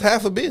 Boy, that's What's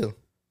half a bill?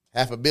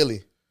 half a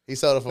billy. He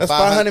sold it for That's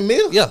 500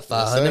 mil? Yeah,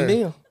 500 sir.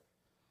 million.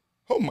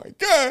 Oh my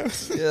God.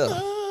 Yeah.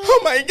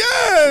 Oh my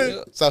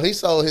God. So he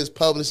sold his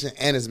publishing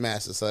and his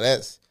master. So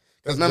that's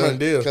That's remember done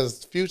deal.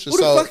 because Future Who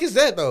the sold fuck is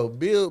that though?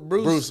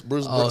 Bruce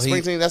Oh,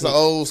 Springsteen. That's an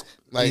old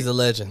like He's a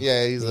legend.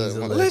 yeah. He's a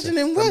legend. Legend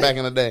in from what? back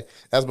in the day.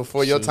 That's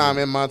before your time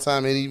and my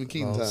time and even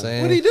Keaton's Know what I'm time.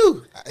 saying? What he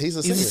do? He's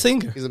a He's singer.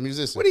 a singer. He's a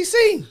musician. What he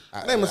sing?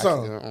 Name a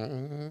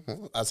song.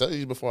 I told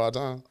you before our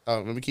time. Oh,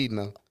 remember Keaton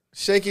though.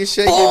 Shake it,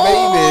 baby.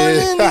 Born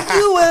in the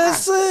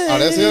USA. Oh,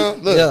 that's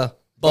him. Look, Yeah.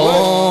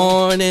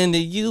 Born in the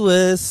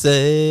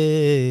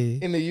USA.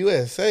 In the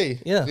USA.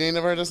 Yeah. you ain't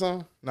never heard that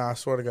song? Nah, I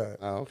swear to God.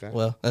 Oh, okay.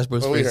 Well, that's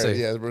Bruce Well, we heard, Springsteen.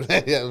 yeah,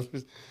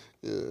 Bruce,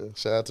 yeah.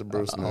 Shout out to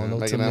Bruce, I don't man, know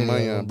making too that many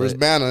money of on them, Bruce but-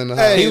 Banner in the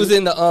Hey, house. He was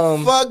in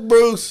the Fuck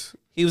Bruce.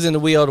 He was in the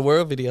We Are the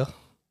World video.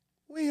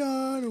 We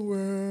are the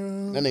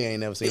world. That nigga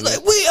ain't never seen He's that.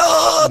 like, we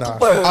are Nah.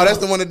 the world. Oh, that's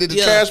the one that did the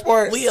Yeah. trash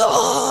part. We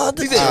are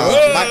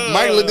the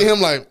Mike looked at him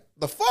like,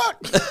 the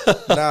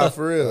fuck? Nah,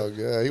 for real. Oh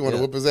god, he want to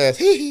Yeah. whip his ass.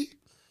 Hee hee.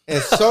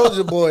 And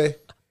Soldier Boy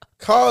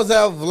calls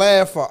out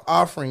Vlad for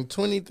offering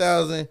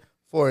 $20,000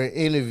 for an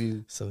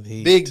interview. So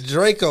he Big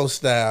Draco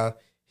style.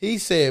 He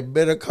said,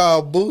 better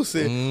call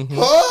Boosie. Mm-hmm.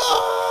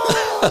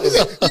 Oh! He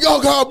said, you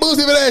gonna call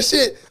Boosie for that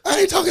shit? I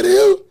ain't talking to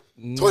you.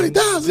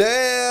 20,000.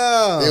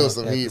 Damn. It was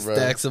some heat, bro.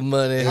 stacks of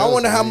money. I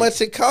wonder how much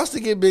it costs to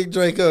get Big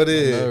Draco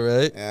there. All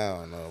right. Yeah, I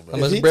don't know, How but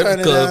much he Breakfast turn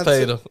it Club down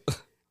paid to- him?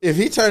 If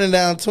he turning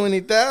down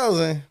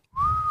 20,000,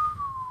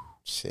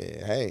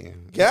 shit, hey,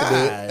 you God could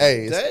do it.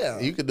 Hey,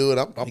 damn. you could do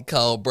it. He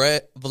called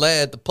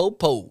Vlad the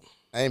Popo.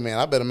 Hey man,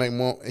 I better make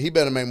more. He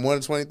better make more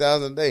than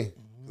 20,000 a day.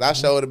 I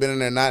sure would have been in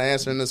there not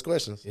answering those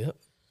questions. Yep.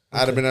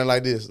 I'd have been there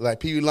like this, like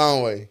Pee Wee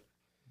Longway.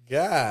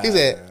 God. He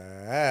said,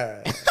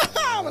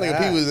 "My nigga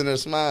Pee was in there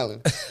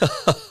smiling."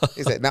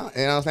 He said, "No,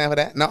 you know what I'm saying for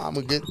that. No, I'm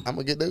a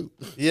good dude."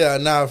 yeah,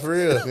 nah, for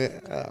real.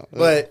 Yeah,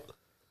 But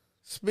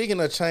speaking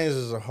of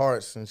changes of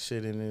hearts and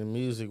shit and in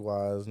music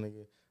wise,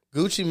 nigga,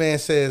 Gucci Man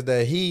says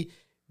that he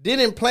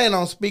didn't plan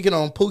on speaking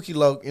on Pookie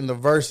Loke in the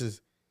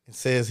verses and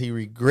says he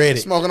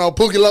regretted. smoking on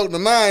Pookie Loke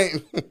tonight.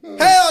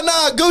 Hell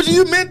nah, Gucci,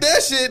 you meant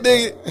that shit,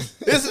 nigga.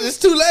 It's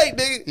too late,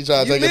 nigga. He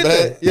tried to You take it meant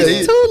back. that. Yeah,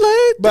 It's too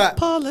late but- to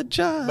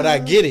apologize. but I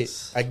get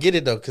it. I get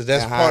it though, because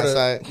that's In part of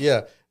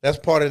hindsight. that's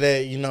part of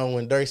that. You know,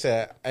 when Dirk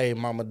said, "Hey,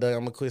 Mama Doug, I'm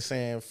gonna quit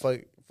saying fuck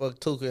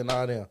Tuka and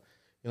all them."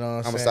 You know what I'm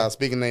I'm saying? gonna stop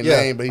speaking their Yeah,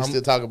 name, but he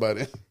still talk about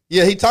it.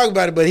 Yeah, he talk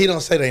about it, but he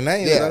don't say their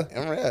names. Yeah,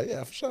 though.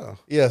 yeah, for sure.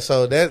 Yeah.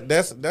 So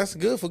that's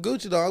good for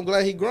Gucci though. I'm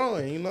glad he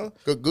growing. You know.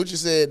 Gucci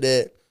said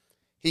that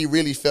he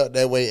really felt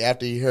that way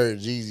after he heard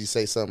Jeezy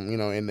say something, you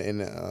know, in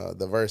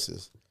the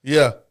verses.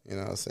 Yeah. You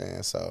know what I'm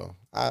saying? So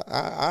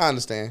I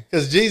understand.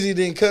 Cause Jeezy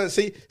didn't cut.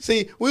 See,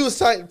 we was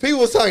talking.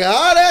 People was talking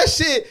all that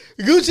shit.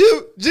 Gucci,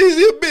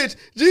 Jeezy a bitch.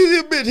 Jeezy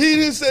a bitch. He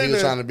didn't say He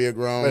was that. trying to be a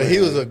grown But man. he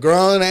was a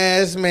grown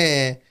ass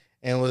man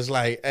and was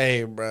like,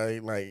 "Hey, bro,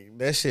 like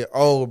that shit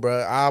old,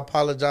 bro. I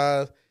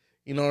apologize."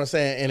 You know what I'm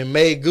saying? And it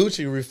made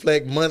Gucci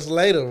reflect months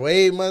later,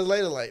 way months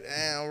later, like,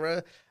 "Damn,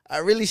 bro, I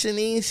really shouldn't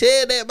even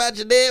said that about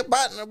your dead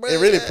partner, bro."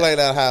 It really played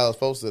out how it was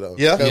supposed to though.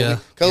 Yeah.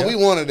 Because Yeah. we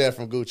wanted that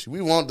from Gucci.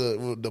 We want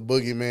the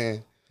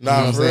boogeyman. Nah, You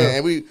know what I'm for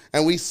saying? real.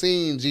 And we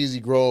seen Jeezy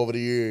grow over the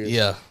years.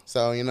 Yeah.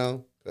 So, you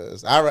know,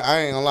 because I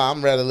ain't gonna lie,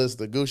 I'm rather listen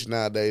to Gucci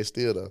nowadays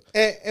still though.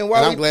 And And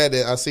while I'm glad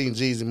that I seen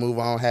Jeezy move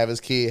on, have his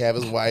kid, have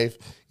his wife.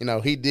 You know,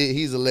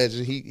 he's a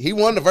legend. He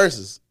won the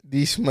verses.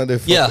 these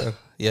motherfuckers, Yeah.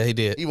 Yeah, he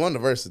did. He won the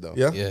verses though.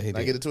 Yeah. Yeah, he I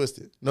did. get it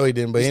twisted. no, he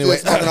didn't. But He's anyway,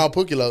 still smoking on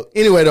Pookie Loke.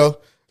 anyway, though,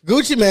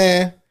 Gucci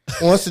Man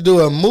wants to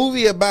do a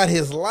movie about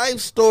his life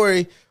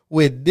story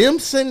with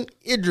Dempsey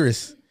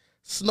Idris,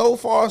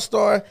 Snowfall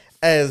star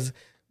as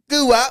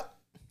Guwap.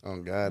 Oh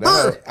God,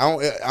 Brr.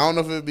 I don't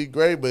know if it'd be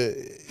great, but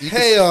you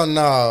can Hell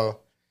no,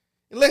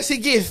 unless he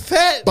get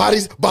fat.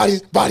 bodies.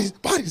 Bodies.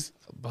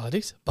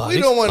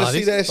 We don't wanna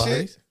see that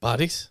bodies, shit.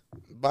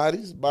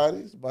 Bodies.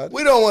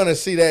 We don't want to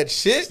see that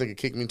shit. This nigga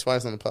kicked me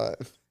twice on the pod.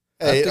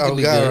 Hey, think oh it'd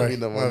be God, good. right. You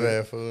know, My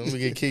bad, fool. Let me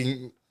get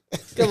king.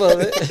 Come on,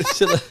 man.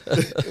 Shut up.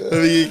 Let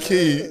me get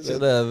king.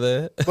 Shut up,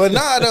 man. But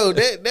nah, though,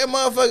 that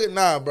motherfucker,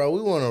 nah, bro.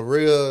 We want a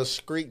real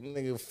street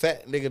nigga,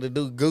 fat nigga to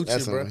do Gucci,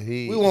 That's bro. some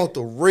heat. We want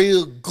the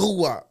real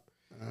Guwap.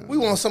 We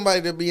want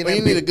somebody to be in But that.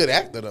 you need a bitch good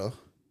actor though.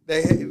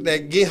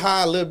 that get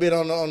high a little bit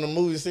on the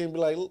movie scene. And be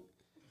like,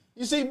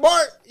 you see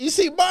Bart? You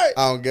see Bart?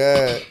 Oh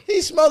God,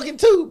 He's smoking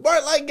too.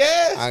 Bart like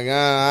gas.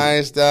 I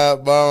ain't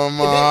stopped, but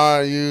my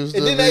heart used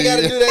And to then they be. got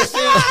to do that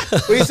scene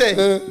where he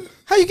say,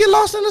 "How you get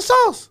lost in the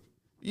sauce?"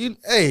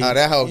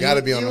 that hoe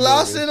gotta be on you the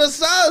lost movie. in the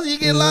sauce. You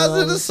get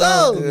lost in the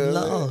sauce.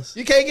 Lost.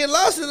 You can't get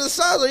lost in the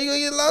sauce, or you gonna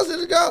get lost in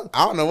the go.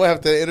 I don't know what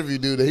happened to the interview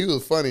dude. He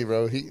was funny,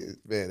 bro. That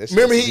shit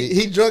Remember, was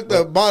he drunk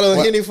the bottle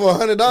of Henny for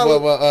 $100.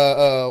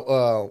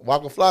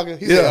 Waka Flocka.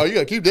 He said, "Oh, you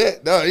gotta keep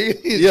that." No,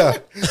 Yeah.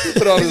 he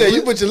put on He said,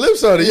 "You put your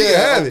lips on it. You can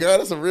have it." God,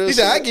 that's some real He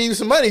shit. said, "I give you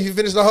some money if you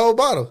finish the whole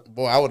bottle."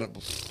 Boy, I would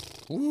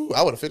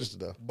have finished it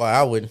though. Boy,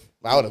 I wouldn't.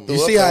 I would have threw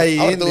You up. see how though. he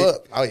I would've ended threw it?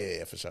 up. Oh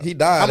yeah, for sure. He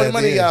died How much at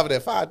money the he got end. over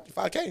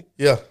there? 5K.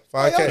 Yeah,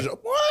 5K.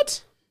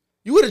 What?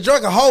 You would have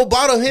drunk a whole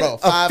bottle of Henny, Bro,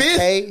 a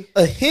 5K? fifth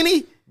of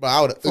Henny Bro,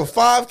 I would have for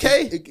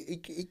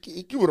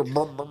 5K. You would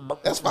have.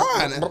 That's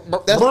fine.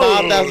 That's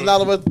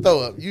 $5,000 worth of throw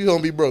up. You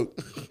gonna be broke.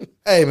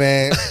 Hey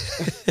man,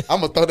 I'm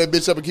gonna throw that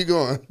bitch up and keep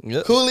going.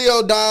 Yep.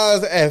 Coolio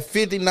dies at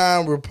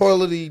 59,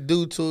 reportedly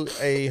due to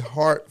a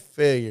heart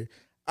failure.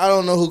 I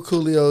don't know who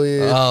Coolio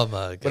is, Oh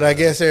my god. but I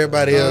guess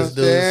everybody else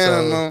do.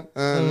 So.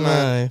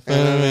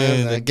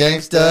 The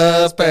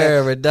gangsta's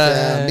paradise.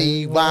 Tell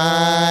me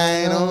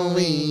why don't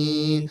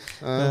we?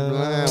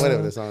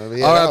 Whatever the song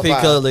is. R.I.P.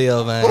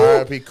 Coolio, man.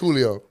 R.I.P.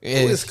 Coolio. Who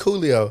is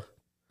Coolio?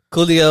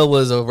 Coolio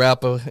was a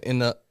rapper in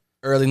the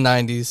early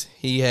 90s.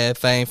 He had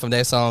fame from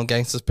that song,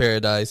 Gangsta's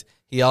Paradise.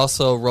 He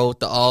also wrote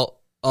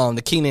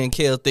the Kenan and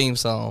Kel theme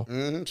song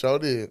Mm-hmm, sure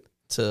did.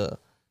 to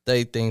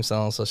their theme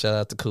song, so shout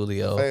out to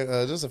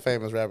Coolio. Just a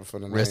famous rapper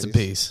from the 90s. Rest in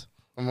peace.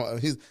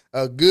 He's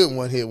a good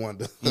one-hit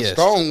wonder. Yes.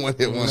 Strong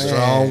one-hit wonder.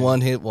 Strong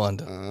one-hit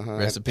wonder. Uh-huh.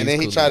 Rest in peace, And then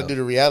he Coolio. tried to do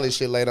the reality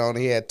shit later on.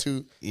 He had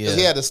two. Because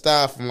he had the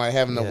style from like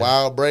having the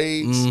wild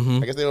braids.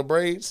 Mhm. I guess they were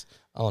braids.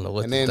 I don't know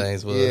what And the then,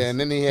 things was. yeah, and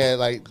then he had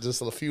like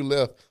just a few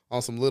left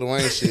on some Lil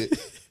Wayne shit.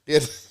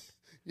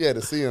 You had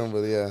to see him,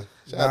 but yeah.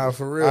 Nah,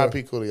 for real.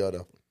 R.I.P. Coolio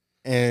though.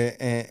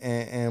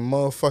 And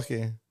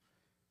motherfucking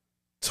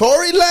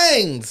Tory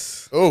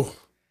Lanez, Oh,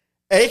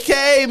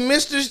 aka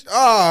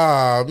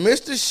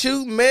Mr.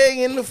 Shoot Meg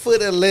in the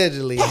foot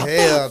allegedly.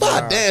 Hell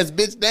no. dance,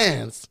 bitch,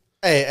 dance.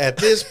 Hey, at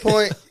this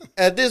point,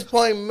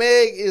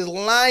 Meg is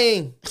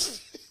lying.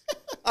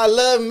 I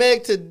love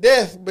Meg to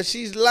death, but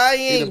she's He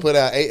lying. done put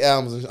out 8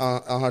 albums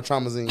on her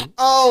Traumazine.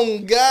 Oh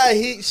God,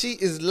 she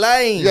is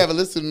lying. You haven't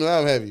listened to the new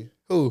album, have you?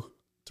 Who?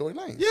 Tory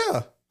Lanez.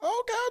 Yeah.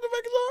 Oh, okay, I'll just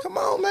make it up. Come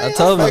on, man. I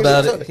told him fuck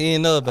about with it. Tory. He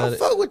didn't know about I it.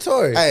 fuck with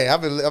Tory. Hey,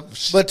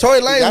 But Tory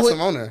he got Lanez some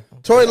on there.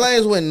 Tory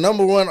Lanez went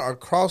 #1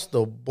 across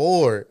the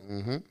board.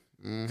 Mm-hmm.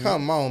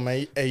 Come on,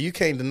 man. Hey, you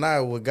can't deny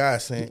what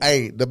God sent.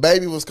 Hey, the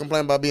baby was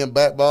complaining about being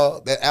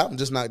blackballed. That album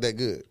just not that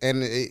good, and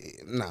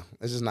no,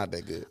 it's just not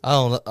that good. I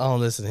don't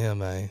listen to him,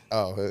 man.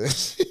 Oh,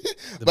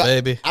 The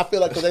baby. I feel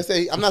like because they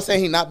say I'm not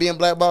saying he not being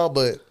blackballed,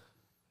 but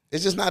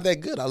it's just not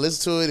that good. I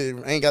listen to it; it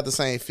ain't got the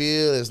same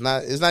feel. It's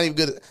not even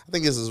good. I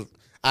think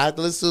I have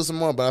to listen to it some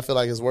more, but I feel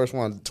like it's worst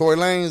one. Tory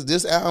Lanez,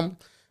 this album.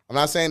 I'm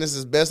not saying this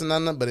is best or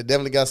nothing, but it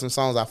definitely got some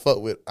songs I fuck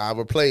with. I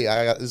would play.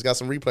 It's got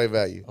some replay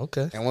value.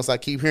 Okay. And once I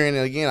keep hearing it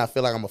again, I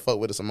feel like I'm gonna fuck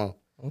with it some more.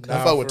 Okay.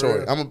 I fuck with for Tory.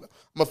 real. I'm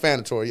a fan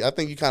of Tory. I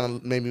think you kind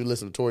of made me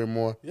listen to Tory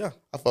more. Yeah.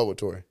 I fuck with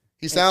Tory.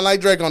 He sound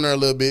like Drake on there a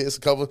little bit. It's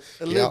a couple.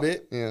 A little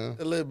bit. Yeah.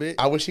 A little bit.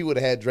 I wish he would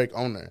have had Drake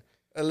on there.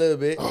 A little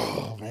bit.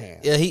 Oh man.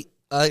 Yeah,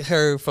 I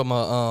heard from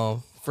a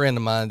friend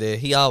of mine that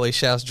he always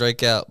shouts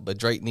Drake out, but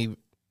Drake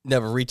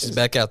never reaches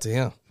back out to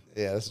him.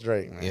 Yeah, that's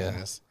Drake, man.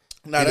 Yeah.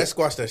 Nah, that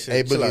squash that shit.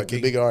 Hey, Chill out, the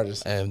Key. big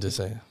artist. I'm just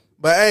saying.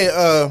 But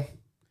hey,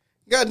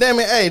 God damn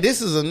it, hey,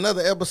 this is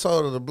another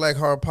episode of the Black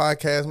Heart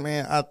Podcast,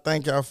 man. I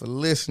thank y'all for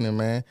listening,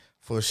 man.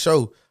 For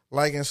sure.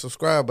 Like and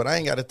subscribe, but I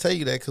ain't got to tell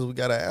you that because we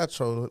got an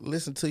outro.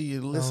 Listen to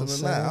you, listen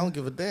or not. I don't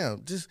give a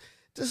damn. Just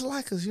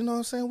like us, you know what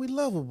I'm saying? We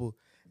lovable.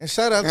 And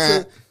shout out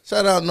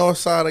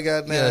Northside of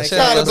goddamn. Yeah,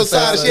 Shout out to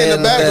Basada Basada, she in the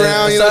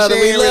background. You know what I'm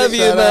saying? We love you,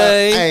 Shout out.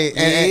 man.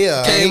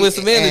 Hey, Came with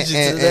some energy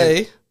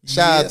today.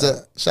 Shout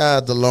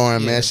out to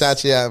Lauren, man.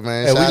 Shout you out,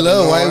 man. Hey, Shout we out to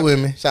love Lauren. white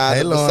women. Shout out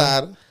Hey, to Lauren.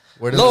 Basada.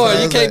 Where the Lauren,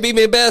 you times can't at? beat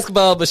me in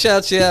basketball, but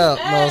shout you out.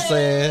 Know what I'm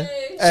saying?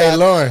 Hey,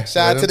 Lauren. Shout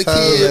out where to the them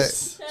times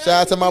kids. Shout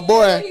out to my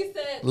boy. He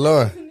said,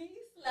 Lord. knee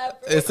slapper.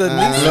 It's a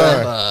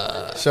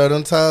Lauren. new Show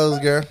them toes,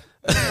 girl.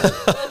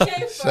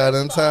 Okay, Show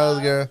them first toes,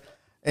 off, girl.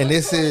 And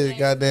this is,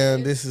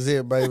 goddamn, this is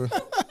it, baby.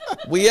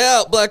 We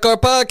out, Black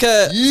Heart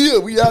Podcast. Yeah,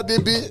 we out there,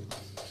 bitch.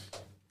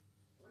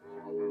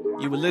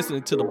 You were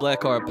listening to the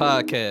Black Heart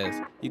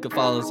Podcast. You can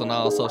follow us on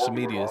all social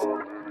medias.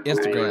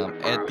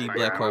 Instagram at The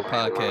Black Heart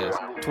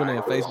Podcast. Twitter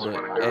and Facebook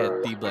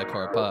at The Black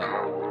Heart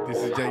Pod. This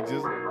is Jake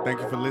Jizzle. Thank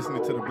you for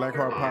listening to the Black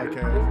Heart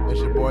Podcast. It's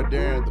your boy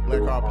Darren, the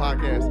Black Heart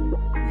Podcast.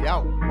 We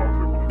out.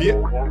 Yeah.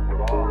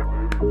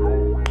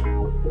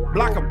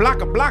 Blocker.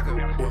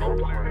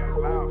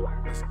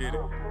 Let's get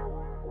it.